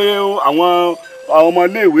jẹ́ pé àwọn ọmọ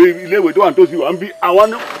iléèwé tó wà nítòsí wa ń bí àwọn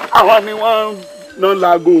ni wọ́n náà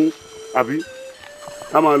laagun àbí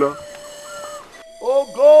ká máa lọ.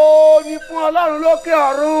 Ògo ni fún Ọlọ́run lókè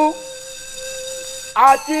ọ̀run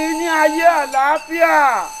àti ní ayé àlàáfíà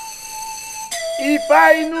ìfẹ́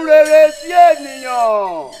inú rere sí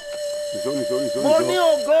ènìyàn. Mo ní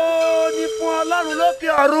ògo ni fún Ọlọ́run lókè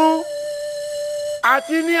ọ̀run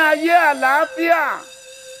àti ní ayé àlàáfíà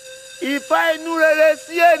ìfẹ́ inú rere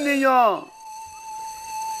sí ènìyàn.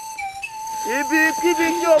 Ibikíbi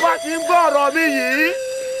tí o bá ti ń gbọ́ ọ̀rọ̀ mi yìí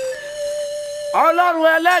Ọlọ́run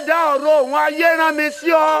ẹlẹ́dàá ọ̀rọ̀ òun ayé rán mi sí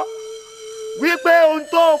ọ wípé ohun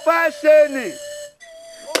tó o fẹ́ ṣe nì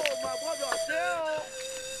o mà gbọ́dọ̀ ṣe o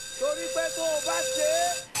torí pé tó o bá ṣe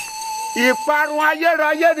ìparun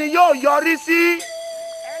ayérayé ni yóò yọrí sí.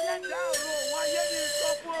 Ẹlẹ́dàá ọ̀rọ̀ òun ayé ni sọ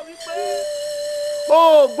fún ọ wípé o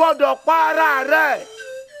gbọ́dọ̀ pa ara rẹ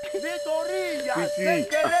nítorí ìyà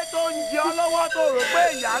kékeré tó ń jẹ ọ́ lọ́wọ́ tó rò pé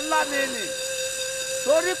ìyà ńlá ni nì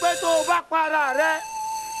torí pé tó o bá pa ara rẹ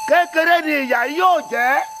kékeré ni ìyà yóò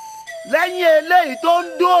jẹ́ lẹ́yìn eléyìí tó ń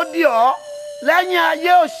dúró dì ọ́ lẹ́yìn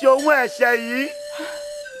ayé òṣì ohun ẹ̀ṣẹ̀ yìí.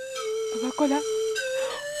 Bàbá Kọ́lá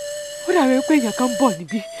ó dàbí pé èèyàn kan ń bọ̀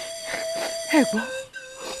níbí ẹ gbọ́.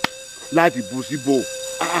 Láti bó síbò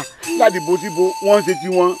láti bó síbò wọ́n ń ṣe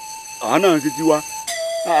tiwọn àwọn náà ń ṣe tiwa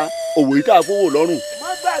òwò yìí tá a fowó lọ́rùn. Má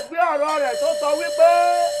gbàgbé ọ̀rọ̀ rẹ̀ tó sọ wípé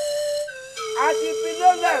a ti fi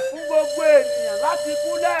lélẹ̀ fún gbogbo ènìyàn láti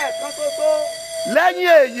kú lẹ́ẹ̀kan ṣoṣo. Lẹ́yìn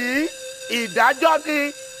èyí ìdájọ́ ni.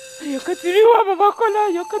 Àyọ̀kẹ́ ti rí wa bàbá Kọ́lá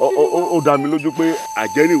àyọ̀kẹ́ ti rí wa. Ó dá mi lójú pé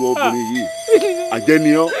àjẹ́nìwọ̀ obìnrin yìí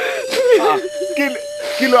àjẹ́nìyàn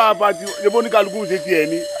kí ló abati yẹ́bó ní kálukú ṣe tiẹ̀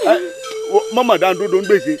ni mọ́mọ́ dáńdódó ń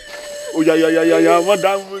gbèsè òyàyàyàyà wọ́n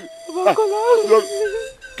dá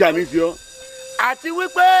kí a ní sí ọ. Àti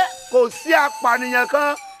wípé kò sí apànìyàn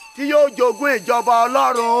kan tí yóò jogún ìjọba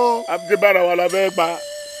Ọlọ́run. Abidébára wa la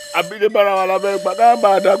fẹ́ pa ká bá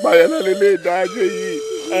a dàgbà yẹn náà lè dá ṣe yìí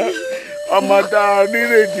ọmọ tá a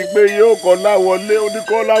nírètí pé yóò kọ́ láwọlé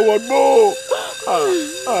oníkọ́ láwọgbó.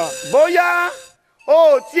 Bóyá o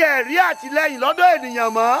ò tiẹ̀ rí àtìlẹ́yìn lọ́dọ̀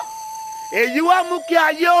ènìyàn mọ́ èyí wá mú kí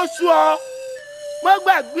ayé ó sú ọ. Má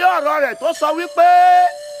gbàgbé ọ̀rọ̀ rẹ̀ tó sọ wípé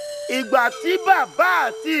ìgbà tí bàbá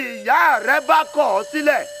àti ìyá rẹ bá kọ̀ ọ́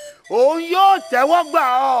sílẹ̀ òun yóò tẹ́wọ́ gbà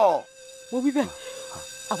ọ́. mo wí bẹ́ẹ̀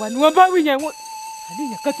àwa ni wọ́n bá wí yẹn wọ́n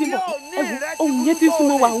àníyàn kan ti bọ̀ ohun yẹn ti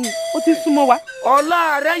súnmọ́ wa ó ti súnmọ́ wa. ọ̀la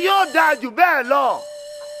rẹ yóò dáa jù bẹ́ẹ̀ lọ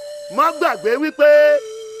má gbàgbé wípé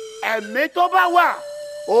ẹ̀mí tó bá wà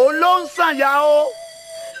òun ló ń sànyà o.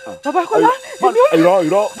 bàbá Kọ́lá irọ́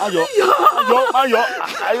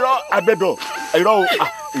ayọ̀ abẹ́dọ̀ irọ́ o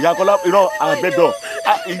ìyá Kọ́lá irọ́ abẹ́dọ̀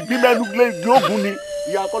ìbílẹ̀nu yóò gún ni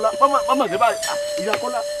ìyá Kọ́lá mama ṣe báyìí ìyá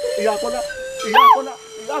Kọ́lá.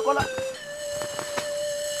 bàbá Kọ́lá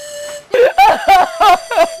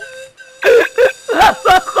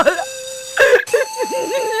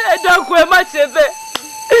ẹ dákun ẹ má ṣe bẹ́ẹ̀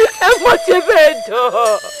ẹ mọ̀ ṣe bẹ́ẹ̀ jọ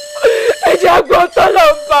ẹ jẹ́ àgbọn tọ́lọ̀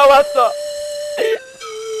ń bá wa sọ.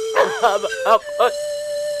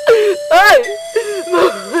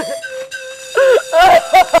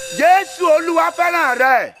 Jésù Olúwa fẹ́ràn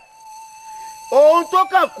rẹ ohun tó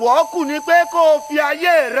kàn kù ọ́ kù ni pé kó o fi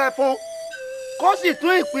ayé rẹ fún kó sì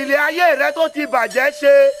tún ìpìlẹ̀ ayé rẹ tó ti bàjẹ́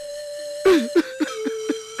ṣe.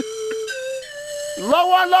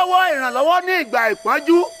 lọ́wọ́lọ́wọ́ ìrànlọ́wọ́ ní ìgbà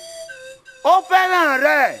ìpọ́njú ó fẹ́ràn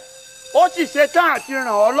rẹ ó sì ṣetán àti ràn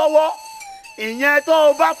ọ́ lọ́wọ́ ìyẹn tó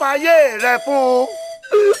o bá fayé rẹ fún un.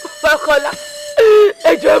 Bákọ́lá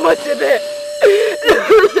ẹjọ́ ẹ mọ̀ ṣe bẹ́ẹ̀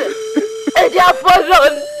ẹjẹ́ afọ́lọ́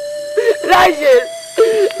láyè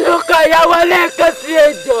lóka ìyàwó lẹ́ẹ̀kan sí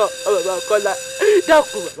ẹjọ́ bàbá Kọ́lá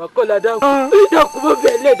dákun bàbá Kọ́lá dákun mo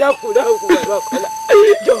bẹ̀ lẹ́ dákun bàbá Kọ́lá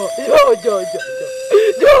jọ.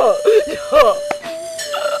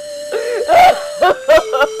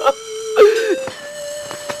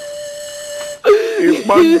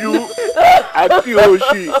 ìpọ́njú àti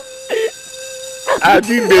òṣì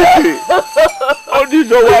àti gbèsè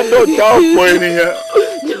oníṣòwò àdọ̀tá ọ̀pọ̀ ènìyàn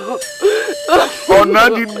ọ̀nà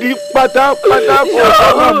ti di pátápátá kò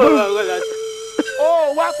sọ́nà mọ́. ó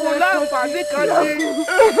wá fún láǹfààní kan sí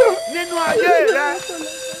nínú ayé rẹ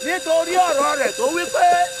nítorí ọ̀rọ̀ rẹ̀ tó wí pé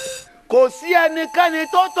kò sí ẹnikẹ́ni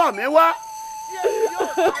tó tọ̀ mí wá tí èmi yóò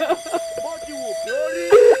sáré bó ti wù kí ó rí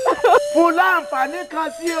fún láǹfààní kan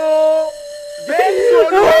sí o. Jésù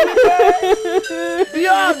Olúwa wípé bí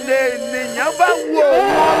ọ̀nà ènìyàn bá wo òun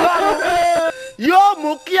Ọlọ́run yóò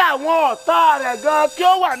mú kí àwọn ọ̀tá rẹ̀ gan kí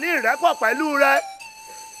ó wà ní ìrẹ́pọ̀ pẹ̀lú rẹ̀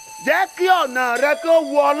jẹ́ kí ọ̀nà rẹ̀ kí ó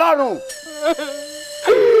wu Ọlọ́run.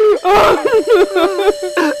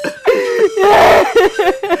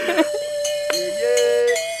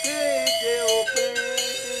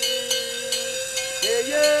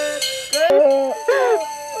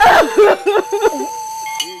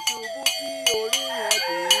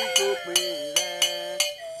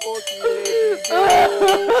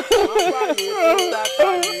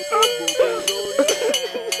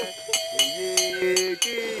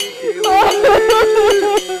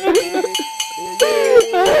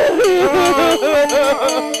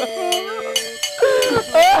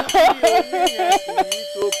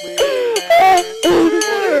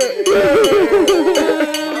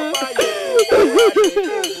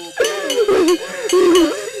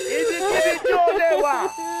 Ibikíbi tí ó lè wà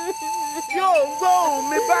yóò gbóhùn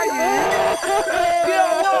mi báyìí kí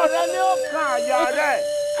ọwọ́ rẹ ní ó kan àyà rẹ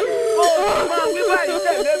kó o sì máa wí báyìí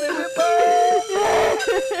tẹ̀lé mi wípé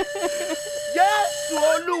Jésù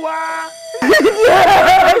Olúwa.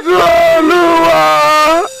 Jésù Olúwa.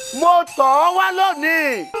 Mo tọ̀ ọ́ wá lónìí.